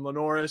 again,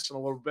 Lenoris in a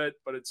little bit,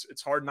 but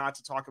it's hard not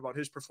to talk about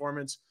his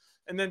performance.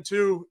 And then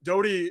two,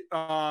 Doty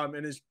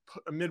in his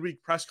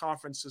midweek press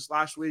conference this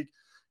last week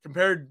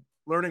compared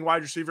learning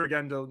wide receiver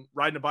again to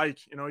riding a bike.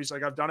 He's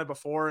like, I've done it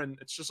before, and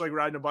it's just like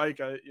riding a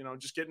bike.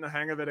 Just getting the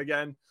hang of it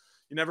again.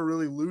 You never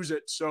really lose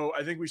it. So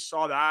I think we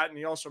saw that. And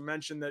he also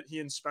mentioned that he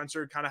and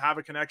Spencer kind of have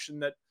a connection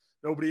that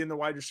nobody in the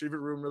wide receiver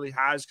room really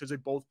has, because they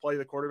both play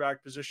the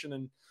quarterback position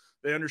and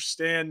they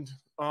understand,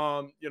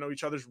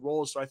 each other's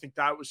roles. So I think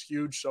that was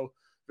huge. So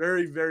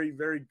very, very,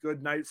 very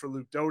good night for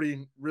Luke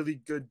Doty. Really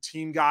good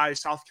team guy,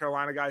 South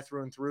Carolina guy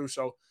through and through.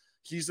 So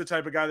he's the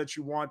type of guy that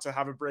you want to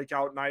have a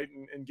breakout night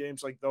in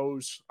games like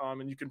those.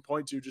 And you can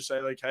point to, just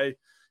say like, hey,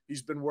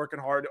 he's been working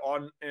hard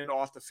on and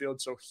off the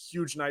field. So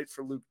huge night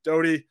for Luke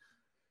Doty.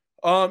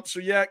 So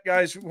yeah,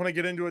 guys, we want to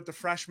get into it. The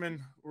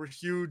freshmen were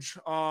huge.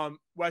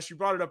 Wes, you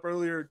brought it up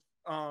earlier.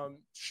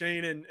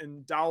 Shane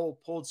and Dowell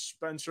pulled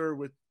Spencer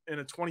in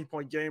a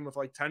 20-point game with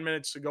like 10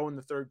 minutes to go in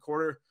the third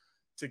quarter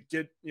to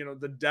get,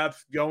 the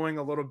depth going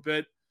a little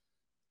bit.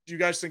 Do you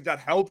guys think that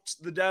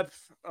helped the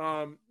depth,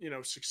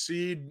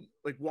 succeed?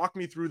 Like, walk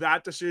me through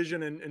that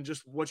decision and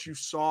just what you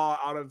saw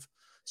out of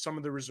some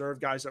of the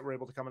reserve guys that were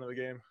able to come into the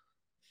game.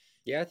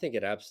 Yeah, I think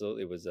it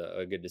absolutely was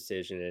a good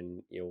decision.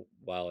 And,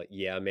 while,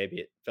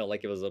 maybe it felt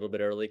like it was a little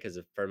bit early because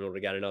if Furman would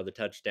have got another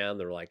touchdown,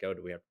 they're like, oh,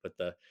 do we have to put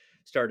the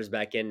starters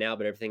back in now?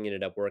 But everything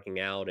ended up working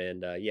out.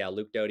 And,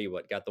 Luke Doty,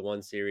 got the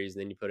one series,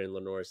 and then you put in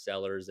Lenoris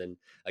Sellers. And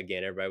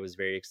again, everybody was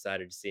very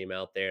excited to see him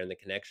out there, and the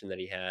connection that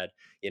he had,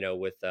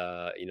 with,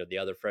 the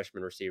other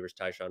freshman receivers,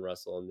 Tyshawn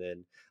Russell, and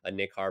then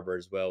Nick Harbor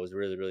as well, was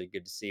really, really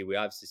good to see. We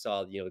obviously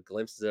saw,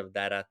 glimpses of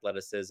that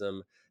athleticism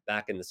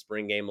back in the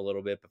spring game a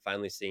little bit, but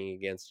finally seeing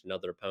against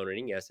another opponent.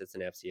 And yes, it's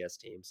an FCS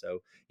team, so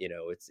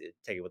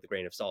take it with a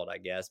grain of salt, I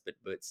guess.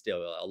 But still,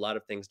 a lot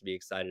of things to be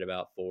excited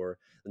about for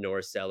the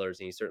Norris Sellers,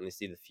 and you certainly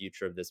see the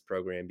future of this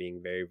program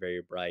being very,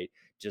 very bright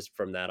just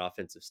from that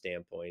offensive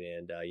standpoint.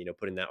 And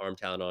putting that arm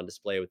talent on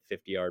display with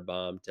 50-yard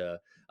bomb to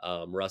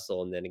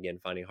Russell, and then again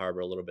finding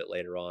Harbor a little bit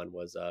later on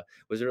was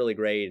really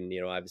great. And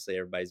obviously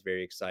everybody's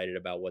very excited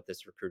about what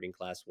this recruiting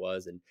class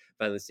was, and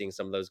finally seeing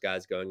some of those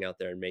guys going out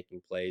there and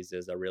making plays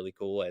is really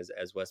cool.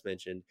 As Wes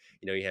mentioned,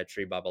 you had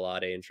Tree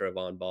Babalade and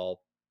Trevon Ball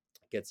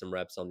get some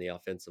reps on the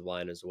offensive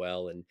line as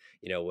well. And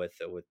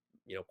with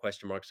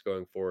question marks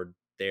going forward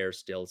there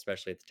still,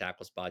 especially at the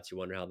tackle spots, you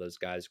wonder how those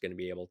guys are going to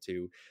be able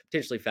to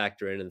potentially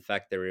factor in. And the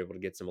fact they were able to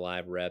get some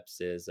live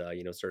reps is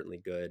certainly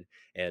good.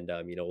 And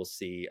we'll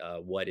see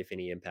what, if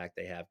any, impact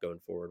they have going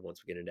forward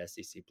once we get into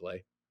SEC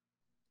play.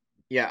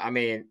 Yeah, I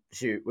mean,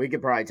 shoot, we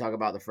could probably talk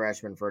about the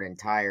freshmen for an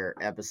entire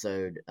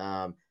episode.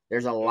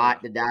 There's a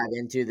lot to dive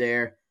into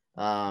there.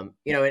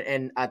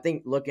 And I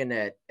think looking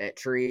at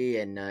Tree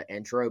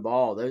and Troy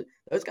Ball,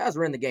 those guys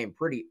were in the game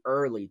pretty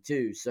early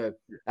too. So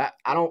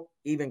I don't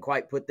even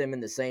quite put them in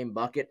the same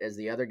bucket as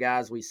the other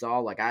guys we saw.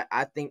 Like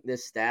I think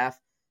this staff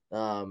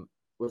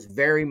was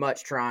very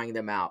much trying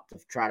them out to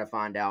try to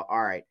find out,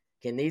 all right,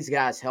 can these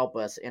guys help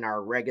us in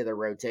our regular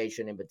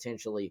rotation and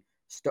potentially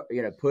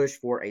push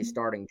for a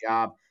starting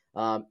job?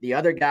 The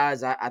other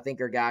guys I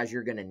think are guys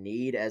you're going to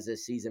need as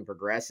this season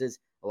progresses.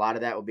 A lot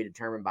of that will be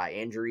determined by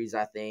injuries,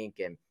 I think,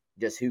 and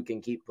just who can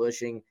keep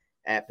pushing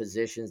at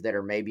positions that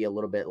are maybe a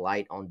little bit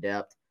light on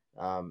depth.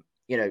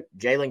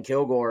 Jalen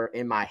Kilgore,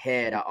 in my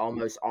head, I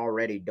almost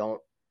already don't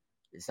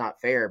 – it's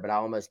not fair, but I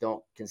almost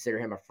don't consider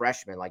him a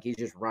freshman. Like, he's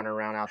just running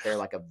around out there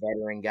like a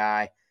veteran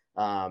guy.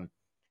 I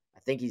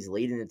think he's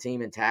leading the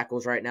team in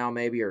tackles right now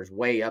maybe, or is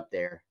way up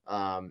there.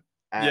 Led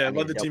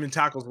the team in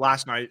tackles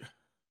last night.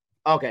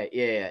 Okay,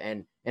 yeah,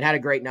 and had a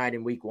great night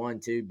in week 1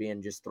 too,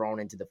 being just thrown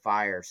into the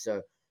fire.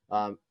 So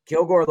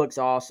Kilgore looks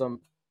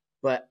awesome,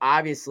 but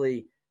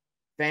obviously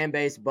fan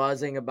base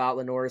buzzing about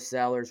Lenoris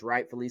Sellers,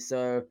 rightfully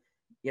so.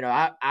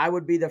 I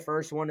would be the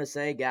first one to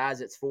say,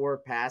 guys, it's 4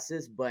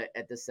 passes, but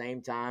at the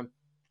same time,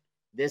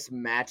 this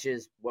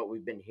matches what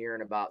we've been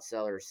hearing about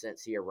Sellers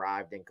since he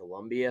arrived in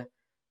Columbia.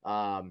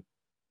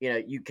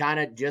 You kind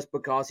of, just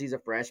because he's a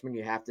freshman,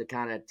 you have to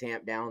kind of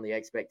tamp down the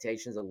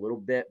expectations a little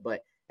bit,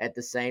 but at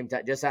the same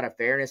time, just out of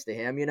fairness to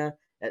him, at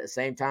the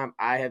same time,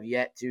 I have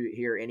yet to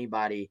hear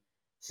anybody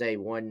say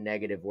one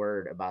negative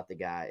word about the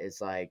guy. It's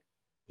like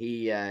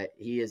he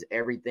is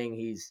everything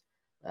he's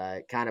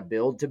kind of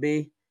billed to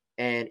be.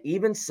 And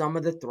even some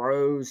of the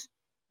throws,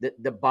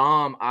 the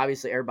bomb,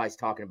 obviously everybody's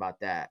talking about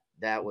that.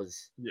 That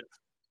was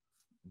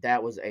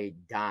a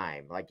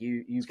dime. Like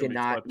you It's gonna be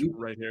cannot clipped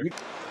right here.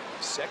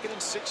 2nd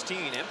and 16,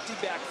 empty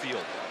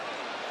backfield.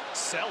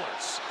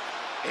 Sellers,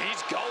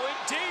 he's going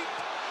deep.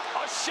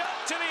 A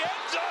shot to the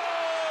end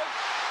zone.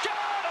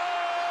 Got it!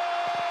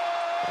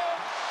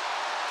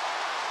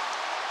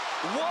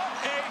 What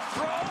a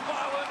throw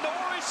by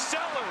Lenore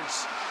Sellers.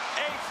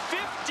 A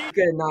 50.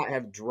 could not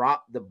have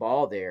dropped the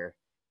ball there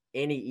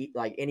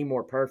any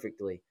more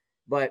perfectly.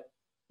 But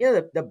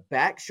the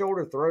back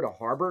shoulder throw to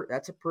Harbor,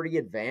 that's a pretty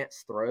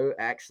advanced throw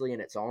actually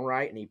in its own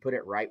right, and he put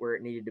it right where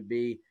it needed to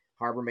be.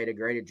 Harbor made a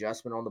great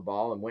adjustment on the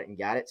ball and went and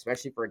got it,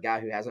 especially for a guy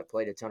who hasn't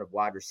played a ton of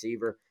wide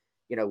receiver.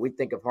 We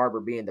think of Harbor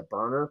being the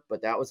burner,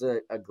 but that was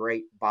a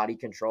great body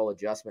control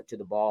adjustment to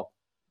the ball.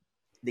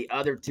 The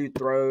other two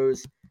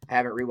throws, I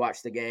haven't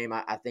rewatched the game.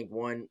 I think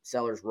one,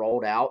 Sellers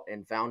rolled out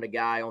and found a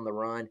guy on the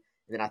run. And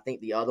then I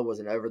think the other was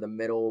an over the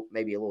middle,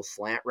 maybe a little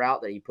slant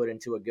route that he put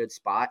into a good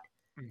spot.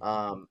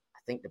 I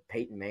think to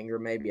Peyton Manger,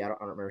 maybe. I don't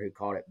remember who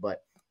caught it.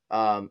 But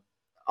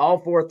all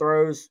four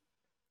throws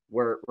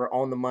were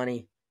on the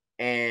money.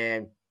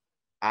 And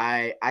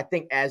I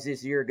think as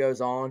this year goes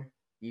on,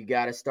 you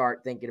got to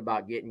start thinking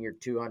about getting your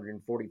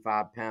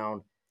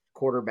 245-pound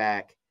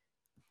quarterback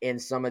in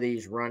some of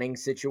these running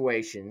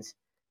situations.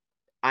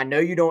 I know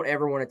you don't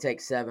ever want to take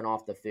 7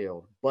 off the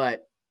field,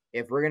 but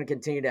if we're going to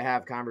continue to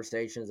have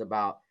conversations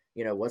about,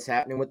 what's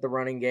happening with the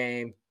running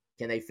game,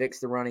 can they fix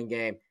the running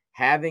game,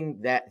 having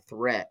that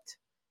threat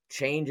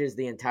changes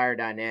the entire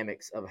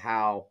dynamics of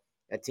how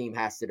a team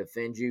has to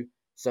defend you.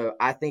 So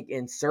I think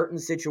in certain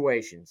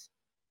situations,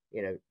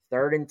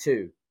 3rd and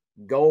 2,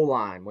 goal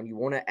line, when you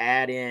want to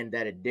add in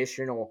that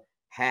additional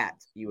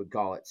hat, you would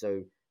call it.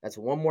 So that's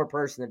one more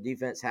person the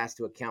defense has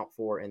to account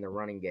for in the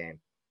running game.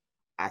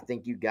 I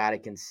think you got to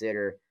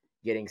consider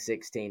getting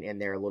 16 in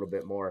there a little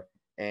bit more.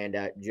 And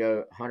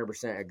Joe,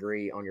 100%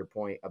 agree on your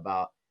point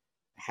about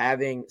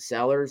having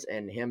Sellers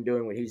and him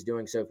doing what he's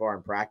doing so far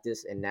in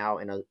practice and now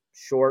in a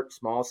short,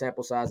 small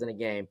sample size in a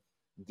game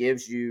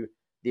gives you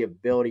the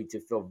ability to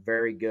feel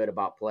very good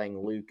about playing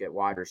Luke at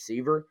wide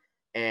receiver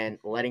and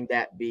letting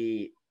that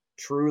be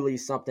truly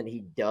something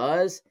he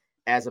does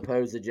as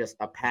opposed to just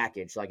a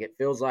package. Like it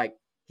feels like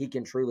he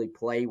can truly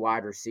play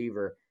wide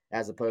receiver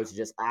as opposed to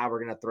just,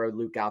 we're going to throw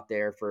Luke out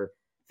there for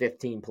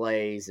 15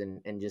 plays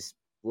and just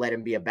let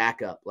him be a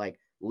backup. Like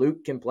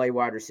Luke can play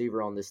wide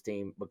receiver on this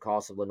team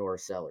because of Lenore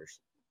Sellers.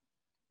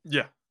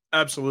 Yeah,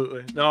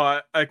 absolutely. No,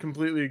 I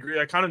completely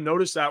agree. I kind of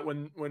noticed that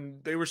when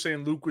they were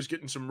saying Luke was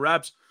getting some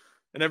reps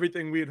and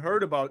everything we had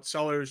heard about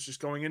Sellers just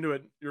going into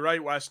it. You're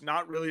right, Wes,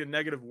 not really a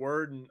negative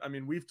word. And I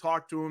mean, we've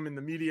talked to him in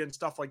the media and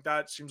stuff like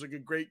that. Seems like a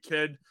great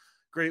kid,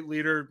 great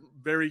leader,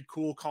 very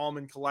cool, calm,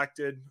 and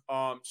collected.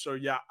 So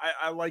yeah,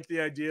 I like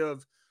the idea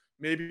of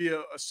maybe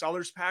a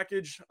Sellers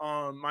package.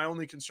 My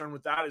only concern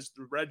with that is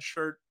the red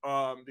shirt,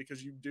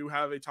 because you do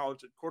have a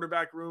talented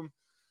quarterback room.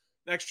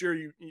 Next year,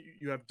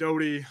 you have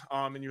Doty,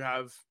 and you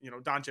have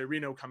Dante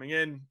Reno coming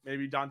in.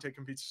 Maybe Dante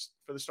competes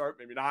for the start,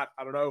 maybe not.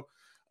 I don't know.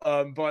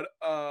 But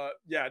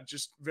yeah,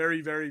 just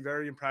very, very,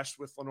 very impressed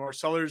with Lenore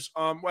Sellers.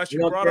 Wes, We you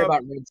don't brought care up.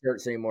 about red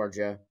shirts anymore,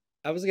 Joe.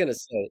 I was gonna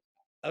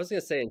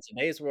say in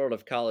today's world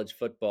of college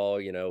football,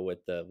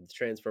 with the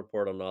transfer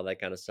portal and all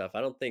that kind of stuff,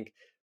 I don't think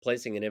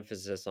placing an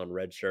emphasis on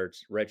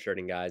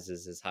redshirting guys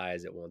is as high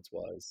as it once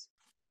was.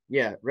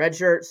 Yeah, red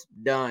shirts,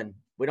 done.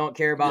 We don't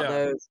care about Yeah.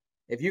 those.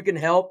 If you can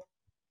help,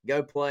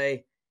 go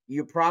play.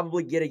 You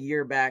probably get a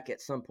year back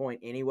at some point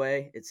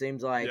anyway. It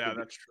seems like Yeah,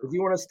 that's true. if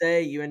you want to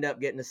stay, you end up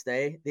getting to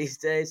stay these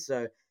days.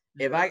 So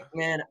if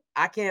Yeah.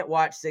 I can't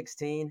watch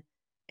 16,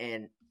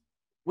 and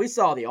we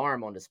saw the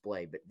arm on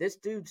display, but this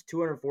dude's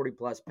 240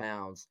 plus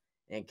pounds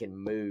and can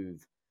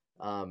move.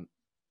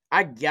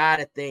 I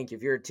gotta think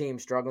if you're a team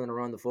struggling to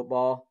run the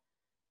football,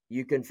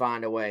 you can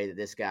find a way that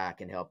this guy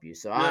can help you.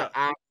 So Yeah.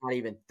 I'm not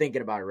even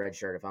thinking about a red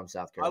shirt if I'm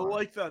South I Carolina.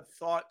 like that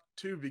thought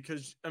too,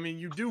 because I mean,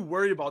 you do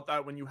worry about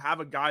that when you have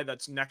a guy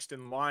that's next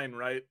in line,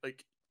 right?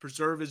 Like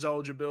preserve his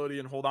eligibility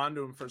and hold on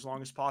to him for as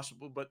long as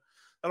possible. But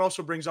that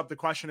also brings up the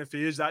question: if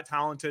he is that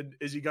talented,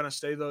 is he going to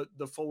stay the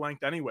full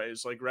length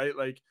anyways? Like, right?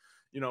 Like,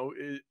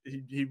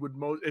 he would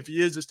if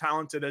he is as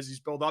talented as he's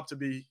built up to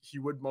be, he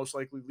would most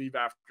likely leave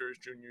after his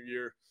junior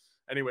year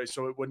anyway,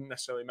 so it wouldn't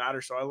necessarily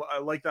matter. So I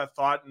like that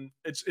thought, and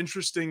it's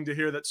interesting to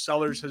hear that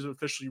Sellers has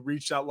officially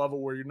reached that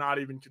level where you're not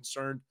even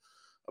concerned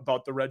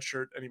about the red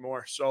shirt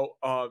anymore. So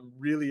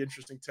really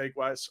interesting take,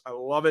 Wes. I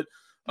love it.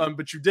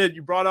 But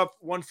you brought up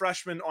one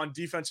freshman on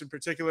defense in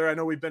particular. I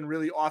know we've been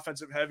really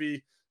offensive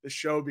heavy this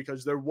show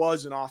because there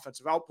was an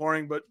offensive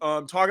outpouring, but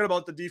talking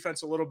about the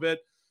defense a little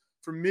bit,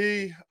 for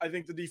me, I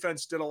think the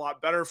defense did a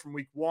lot better from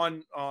week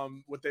one.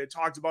 What they had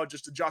talked about,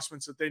 just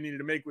adjustments that they needed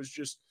to make, was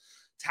just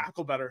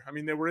tackle better. I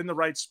mean, they were in the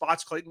right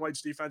spots. Clayton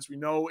White's defense, we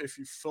know if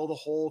you fill the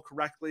hole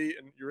correctly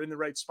and you're in the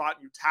right spot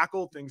and you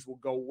tackle, things will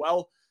go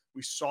well.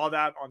 We saw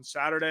that on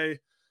Saturday.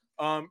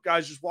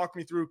 Guys, just walk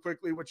me through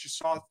quickly what you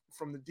saw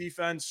from the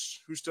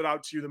defense, who stood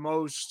out to you the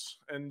most,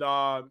 and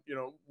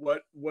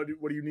what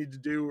do you need to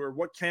do, or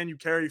what can you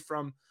carry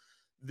from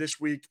this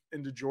week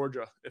into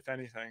Georgia, if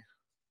anything?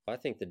 I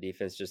think the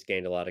defense just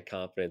gained a lot of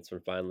confidence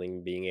from finally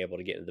being able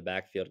to get into the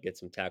backfield, get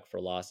some tackle for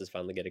losses,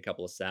 finally get a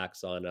couple of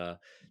sacks on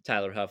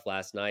Tyler Huff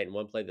last night. And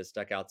one play that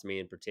stuck out to me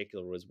in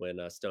particular was when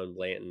Stone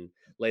Blanton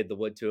laid the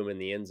wood to him in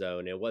the end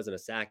zone. It wasn't a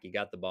sack; he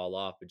got the ball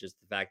off, but just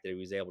the fact that he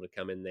was able to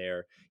come in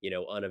there,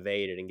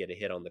 unevaded and get a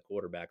hit on the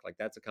quarterback, like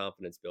that's a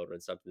confidence builder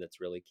and something that's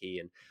really key.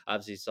 And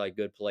obviously, saw a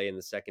good play in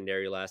the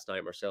secondary last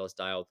night. Marcellus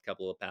Dial with a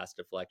couple of pass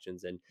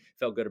deflections, and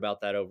felt good about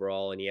that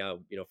overall. And yeah,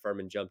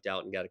 Furman jumped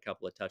out and got a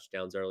couple of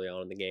touchdowns early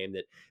on in the game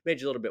that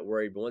made you a little bit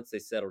worried. But once they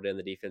settled in,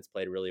 the defense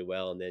played really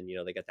well. And then,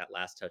 they got that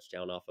last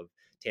touchdown off of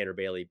Tanner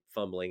Bailey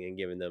fumbling and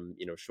giving them,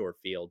 short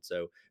field.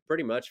 So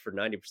pretty much for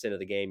 90% of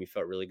the game, you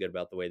felt really good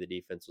about the way the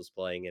defense was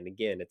playing. And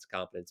again, it's a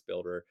confidence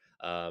builder,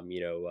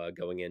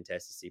 going into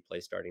SEC play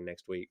starting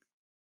next week.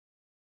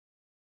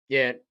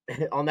 Yeah,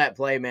 on that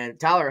play, man,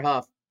 Tyler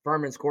Huff,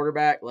 Furman's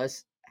quarterback,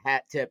 let's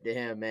hat tip to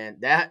him, man.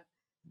 That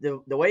the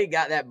way he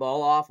got that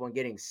ball off when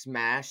getting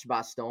smashed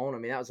by Stone, I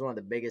mean, that was one of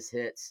the biggest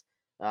hits,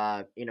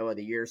 of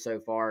the year so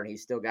far, and he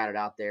still got it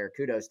out there.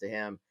 Kudos to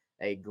him,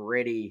 a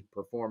gritty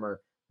performer.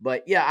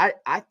 But yeah,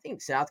 I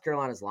think South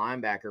Carolina's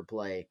linebacker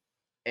play,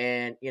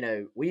 and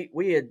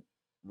we had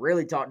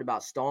really talked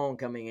about Stone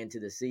coming into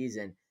the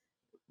season.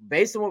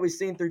 Based on what we've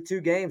seen through 2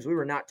 games, we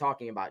were not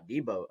talking about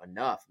Debo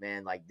enough,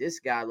 man. Like,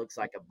 this guy looks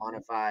like a bona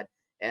fide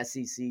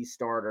SEC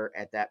starter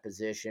at that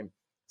position.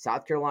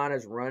 South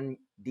Carolina's run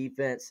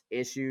defense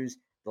issues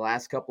the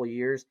last couple of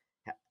years,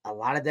 a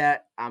lot of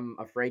that, I'm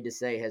afraid to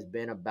say, has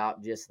been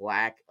about just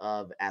lack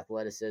of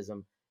athleticism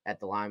at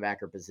the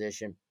linebacker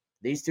position.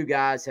 These 2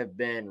 guys have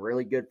been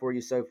really good for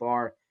you so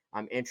far.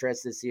 I'm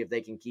interested to see if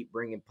they can keep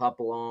bringing Pup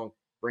along,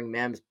 bring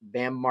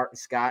Bam Martin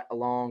Scott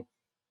along,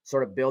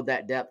 sort of build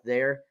that depth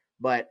there.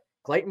 But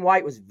Clayton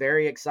White was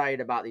very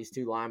excited about these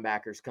 2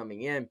 linebackers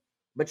coming in.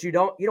 But you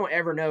don't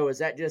ever know, is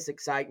that just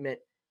excitement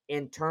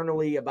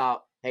internally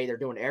about, hey, they're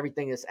doing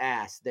everything that's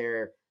asked.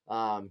 They're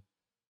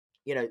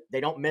they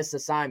don't miss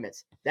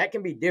assignments. That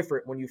can be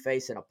different when you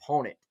face an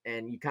opponent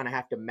and you kind of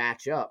have to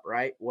match up,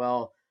 right?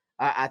 Well,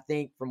 I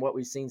think from what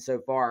we've seen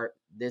so far,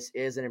 this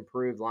is an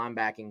improved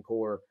linebacking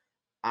core.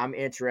 I'm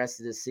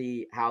interested to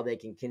see how they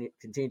can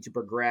continue to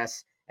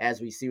progress as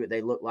we see what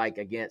they look like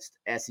against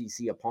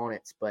SEC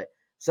opponents. But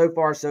so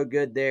far, so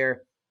good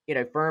there.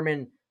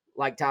 Furman,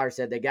 like Tyler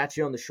said, they got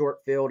you on the short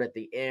field at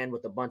the end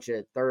with a bunch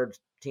of third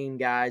team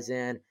guys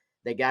in.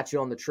 They got you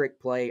on the trick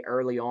play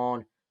early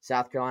on.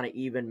 South Carolina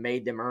even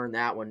made them earn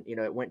that one.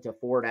 It went to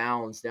 4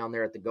 downs down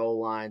there at the goal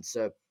line.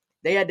 So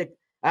they had to,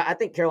 I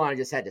think Carolina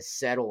just had to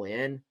settle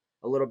in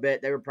a little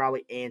bit. They were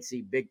probably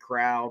antsy, big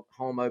crowd,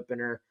 home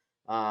opener.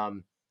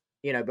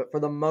 But for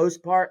the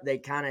most part, they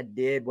kind of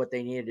did what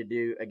they needed to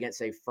do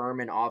against a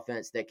Furman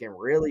offense that can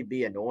really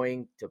be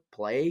annoying to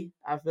play,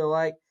 I feel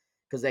like,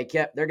 because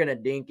they're going to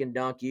dink and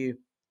dunk you.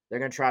 They're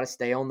going to try to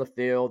stay on the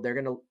field. They're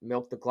going to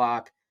milk the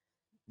clock.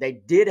 They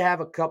did have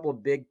a couple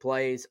of big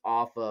plays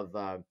off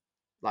of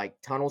like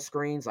tunnel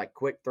screens, like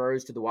quick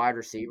throws to the wide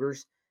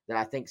receivers that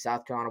I think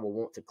South Carolina will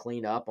want to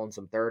clean up on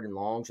some 3rd and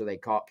longs, or they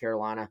caught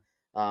Carolina,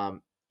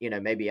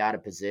 maybe out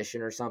of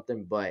position or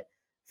something. But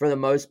for the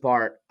most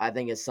part, I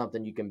think it's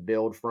something you can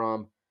build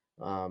from.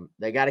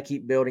 They got to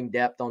keep building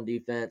depth on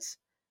defense.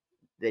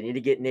 They need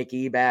to get Nick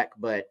E back,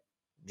 but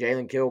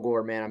Jalen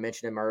Kilgore, man, I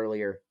mentioned him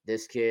earlier.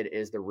 This kid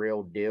is the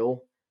real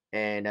deal,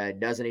 and it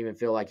doesn't even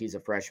feel like he's a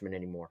freshman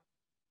anymore.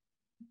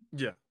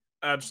 Yeah,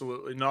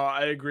 absolutely. No,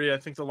 I agree. I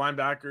think the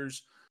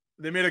linebackers,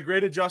 they made a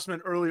great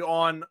adjustment early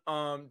on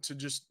to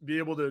just be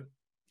able to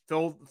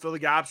fill the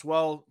gaps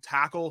well,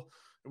 tackle.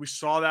 We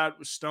saw that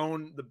with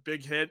Stone, the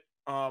big hit.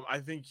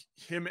 I think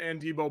him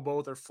and Debo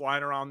both are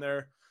flying around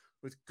there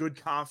with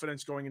good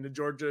confidence going into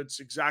Georgia. It's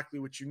exactly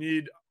what you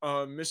need.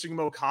 Missing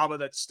Mo Kaba,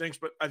 that stinks,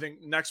 but I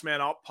think next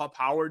man out, Pup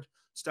Howard,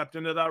 stepped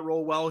into that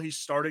role well. He's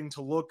starting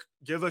to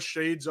give us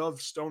shades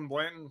of Stone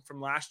Blanton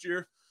from last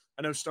year.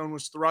 I know Stone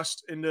was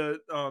thrust into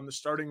the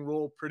starting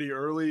role pretty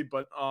early,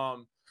 but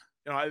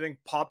I think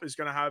Pup is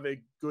going to have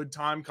a good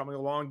time coming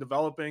along,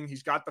 developing.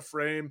 He's got the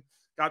frame,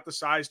 got the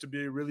size to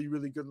be a really,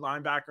 really good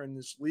linebacker in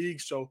this league.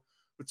 So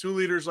with 2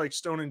 leaders like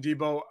Stone and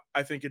Debo,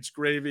 I think it's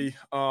gravy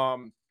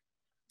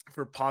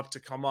for Pup to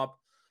come up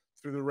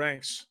through the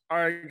ranks. All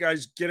right,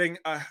 guys,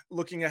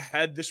 looking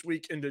ahead this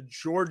week into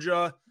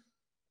Georgia.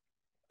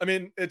 I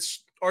mean,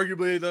 it's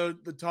arguably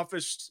the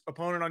toughest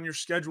opponent on your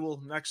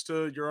schedule next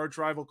to your arch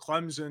rival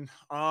Clemson.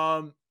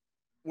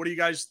 What do you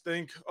guys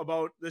think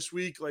about this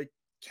week? Like,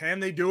 can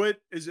they do it?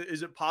 Is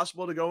it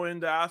possible to go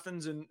into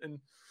Athens and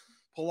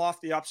pull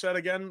off the upset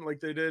again like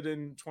they did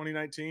in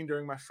 2019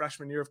 during my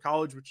freshman year of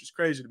college, which is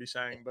crazy to be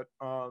saying, but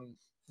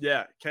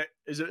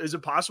is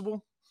it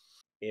possible?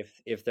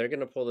 If they're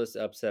going to pull this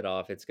upset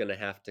off, it's going to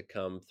have to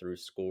come through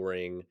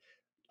scoring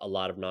a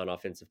lot of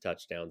non-offensive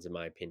touchdowns, in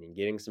my opinion,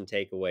 getting some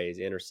takeaways,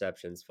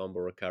 interceptions,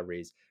 fumble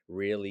recoveries,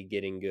 really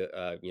getting good,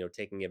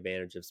 taking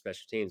advantage of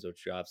special teams,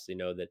 which you obviously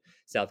know that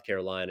South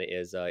Carolina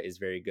is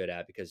very good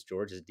at because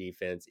Georgia's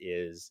defense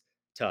is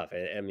tough.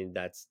 And I mean,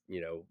 that's,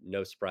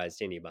 no surprise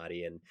to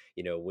anybody. And,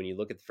 when you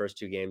look at the first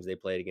two games they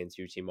played against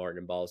UT Martin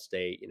and Ball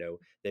State,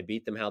 they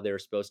beat them how they were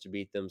supposed to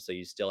beat them. So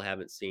you still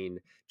haven't seen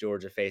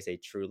Georgia face a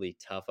truly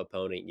tough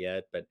opponent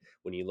yet. But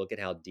when you look at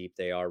how deep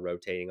they are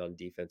rotating on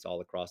defense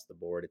all across the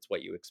board, it's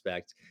what you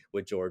expect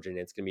with Georgia. And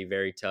it's going to be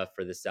very tough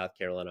for the South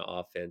Carolina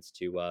offense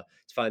to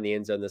find the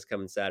end zone this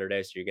coming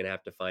Saturday. So you're going to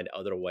have to find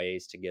other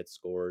ways to get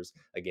scores,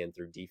 again,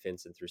 through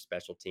defense and through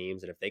special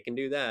teams. And if they can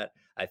do that,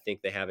 I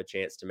think they have a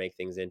chance to make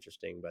things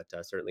interesting, but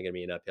certainly going to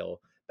be an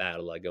uphill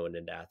battle going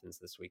into Athens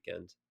this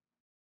weekend.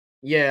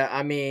 Yeah,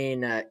 I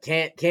mean,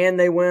 can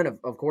they win?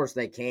 Of course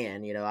they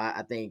can.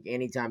 I think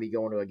anytime you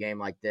go into a game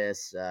like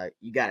this,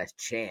 you got a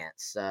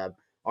chance.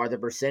 Are the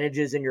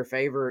percentages in your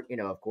favor?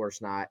 Of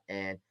course not.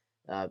 And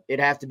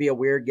it'd have to be a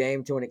weird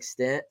game to an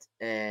extent.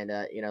 And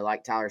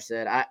like Tyler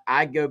said,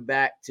 I go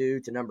back to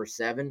number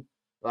 7.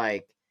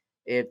 Like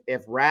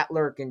if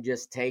Rattler can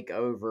just take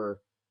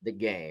over the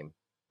game,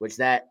 which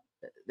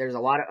there's a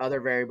lot of other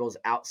variables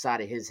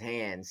outside of his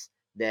hands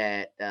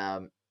that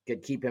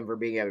could keep him from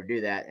being able to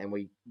do that. And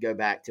we go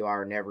back to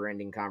our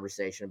never-ending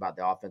conversation about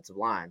the offensive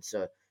line.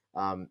 So,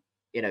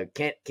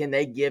 can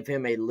they give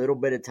him a little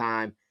bit of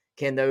time?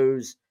 Can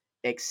those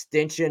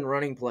extension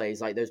running plays,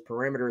 like those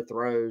perimeter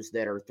throws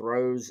that are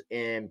throws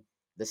in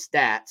the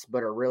stats,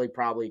 but are really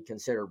probably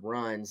considered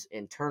runs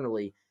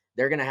internally,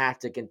 they're going to have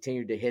to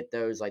continue to hit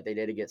those like they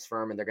did against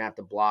Furman. They're going to have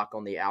to block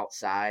on the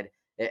outside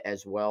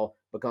as well,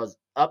 because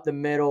up the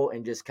middle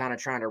and just kind of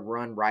trying to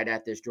run right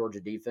at this Georgia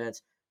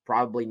defense,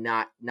 probably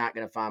not going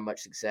to find much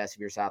success if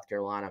you're South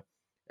Carolina.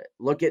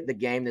 Look at the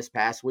game this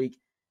past week.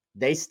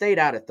 They stayed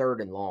out of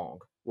 3rd and long.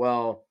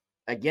 Well,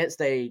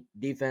 against a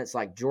defense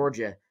like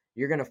Georgia,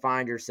 you're going to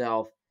find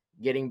yourself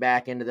getting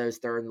back into those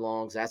 3rd and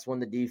longs. That's when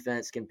the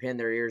defense can pin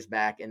their ears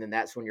back, and then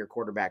that's when your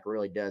quarterback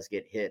really does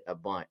get hit a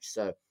bunch.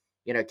 So,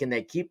 can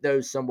they keep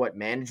those somewhat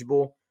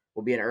manageable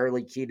will be an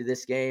early key to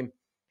this game.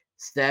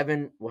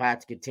 7 will have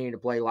to continue to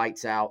play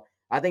lights out.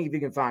 I think if you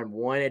can find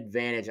one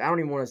advantage, I don't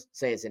even want to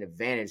say it's an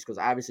advantage because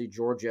obviously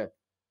Georgia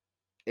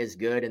is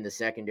good in the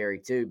secondary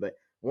too, but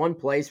one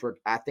place where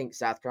I think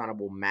South Carolina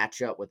will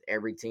match up with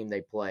every team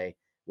they play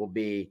will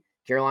be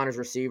Carolina's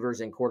receivers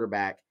and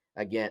quarterback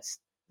against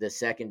the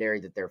secondary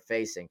that they're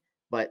facing.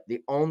 But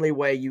the only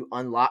way you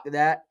unlock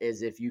that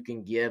is if you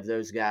can give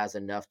those guys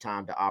enough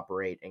time to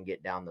operate and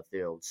get down the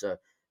field. So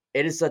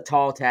it is a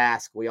tall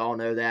task. We all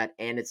know that.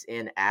 And it's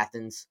in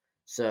Athens.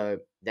 So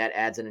that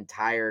adds an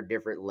entire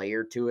different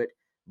layer to it.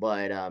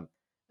 But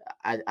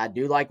I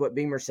do like what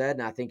Beamer said,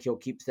 and I think he'll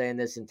keep saying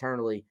this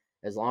internally.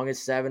 As long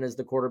as 7 is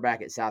the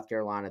quarterback at South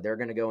Carolina, they're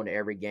going to go into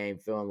every game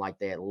feeling like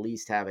they at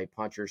least have a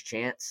puncher's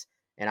chance.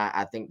 And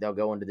I think they'll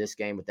go into this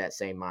game with that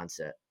same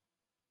mindset.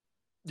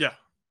 Yeah,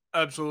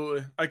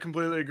 absolutely. I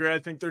completely agree. I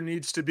think there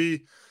needs to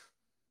be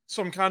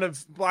some kind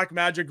of black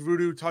magic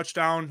voodoo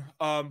touchdown,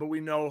 but we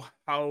know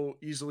how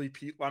easily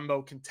Pete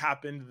Lembo can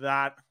tap into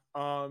that.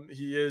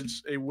 He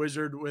is a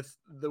wizard with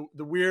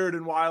the weird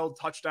and wild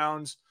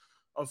touchdowns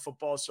of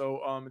football. So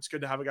it's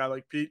good to have a guy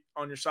like Pete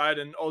on your side.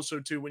 And also,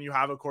 too, when you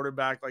have a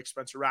quarterback like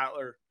Spencer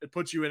Rattler, it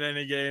puts you in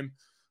any game,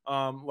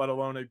 let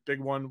alone a big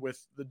one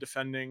with the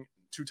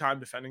two-time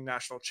defending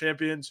national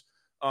champions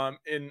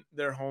in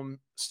their home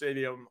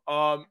stadium.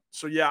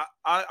 So, yeah,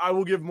 I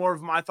will give more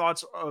of my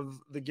thoughts of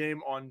the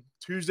game on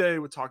Tuesday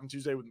with Talking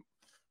Tuesday with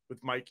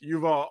Mike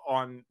Yuva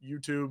on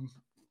YouTube.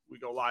 We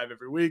go live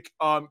every week.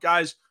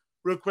 Guys,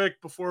 real quick,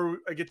 before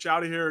I get you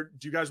out of here,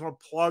 do you guys want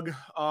to plug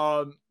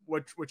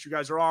what you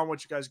guys are on,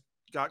 what you guys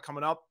got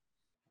coming up?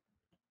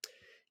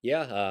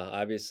 Yeah,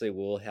 obviously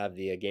we'll have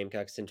the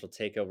Gamecock Central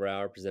Takeover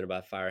Hour presented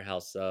by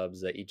Firehouse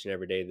Subs each and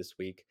every day this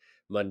week,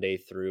 Monday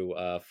through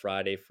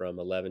Friday from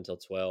 11 till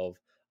 12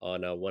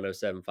 on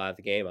 107.5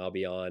 The Game. I'll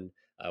be on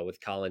with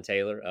Colin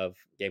Taylor of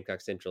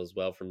Gamecock Central as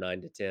well from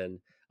 9 to 10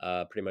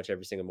 pretty much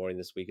every single morning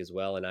this week as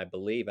well. And I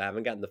believe, I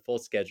haven't gotten the full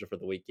schedule for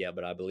the week yet,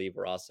 but I believe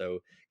we're also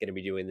going to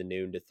be doing the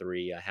noon to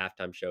 3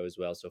 halftime show as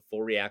well. So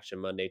full reaction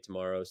Monday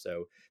tomorrow.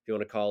 So if you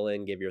want to call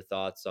in, give your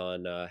thoughts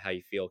on how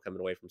you feel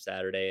coming away from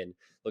Saturday and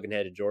looking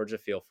ahead to Georgia,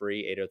 feel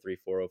free,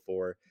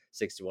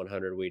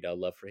 803-404-6100. We'd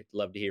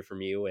love to hear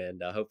from you.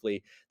 And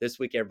hopefully this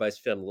week everybody's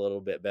feeling a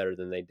little bit better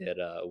than they did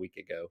a week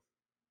ago.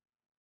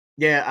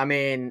 Yeah, I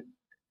mean,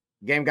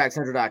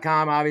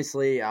 GamecockCentral.com,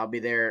 obviously. I'll be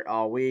there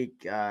all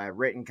week.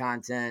 Written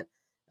content.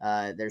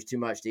 There's too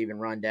much to even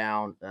run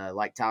down.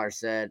 Like Tyler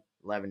said,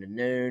 11 to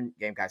noon,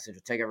 Gamecock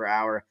Central Takeover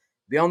Hour.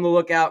 Be on the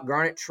lookout.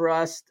 Garnet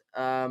Trust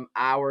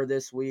hour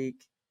this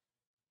week.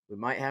 We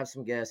might have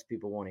some guests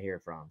people want to hear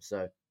from.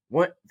 So,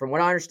 from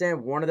what I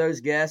understand, one of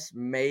those guests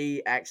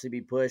may actually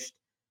be pushed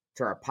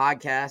to our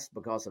podcast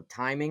because of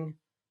timing.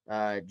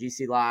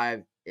 GC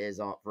Live is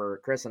on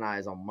for Chris and I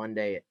is on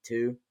Monday at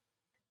 2.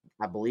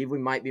 I believe we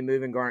might be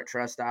moving Garnet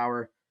Trust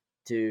Hour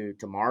to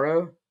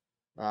tomorrow.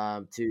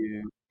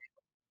 To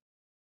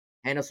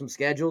handle some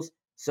schedules.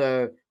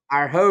 So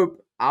our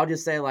hope, I'll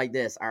just say it like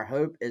this, our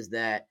hope is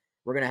that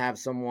we're going to have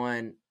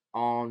someone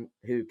on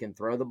who can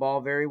throw the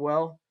ball very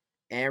well,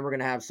 and we're going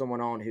to have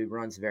someone on who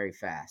runs very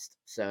fast.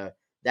 So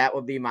that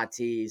would be my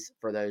tease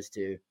for those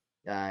two.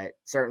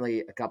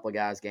 Certainly a couple of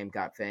guys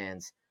Gamecock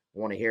fans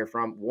want to hear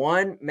from.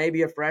 One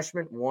maybe a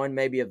freshman, one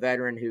maybe a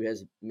veteran who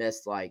has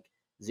missed like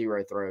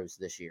 0 throws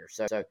this year.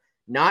 So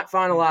not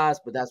finalized,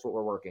 but that's what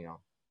we're working on.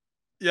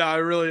 Yeah, I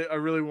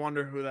really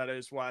wonder who that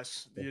is,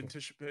 Wes. The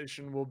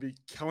anticipation will be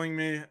killing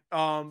me.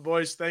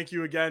 Boys, thank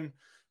you again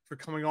for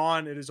coming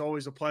on. It is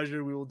always a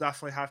pleasure. We will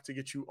definitely have to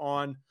get you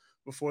on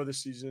before the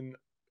season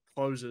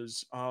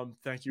closes.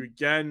 Thank you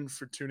again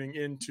for tuning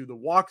in to the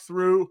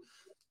walkthrough.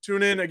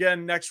 Tune in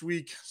again next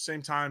week,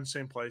 same time,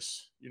 same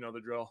place. You know the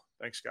drill.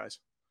 Thanks, guys.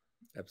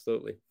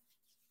 Absolutely.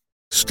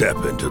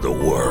 Step into the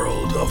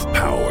world of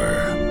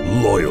power,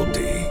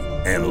 loyalty,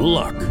 and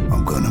luck.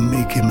 I'm going to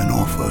make him an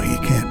offer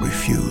he can't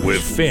refuse.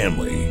 With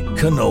family,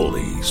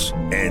 cannolis,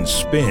 and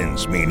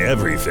spins mean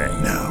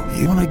everything. Now,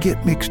 you want to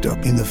get mixed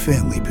up in the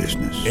family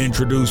business.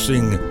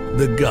 Introducing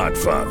The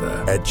Godfather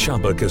at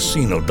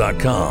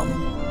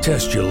ChumbaCasino.com.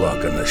 Test your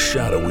luck in the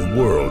shadowy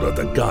world of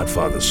The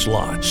Godfather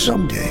slot.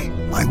 Someday,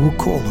 I will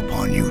call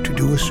upon you to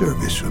do a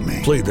service for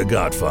me. Play The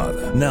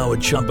Godfather now at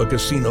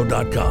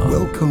ChumbaCasino.com.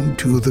 Welcome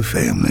to the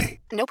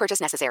family. No purchase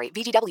necessary.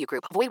 VGW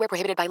Group. Void where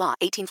prohibited by law.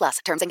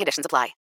 18+. Terms and conditions apply.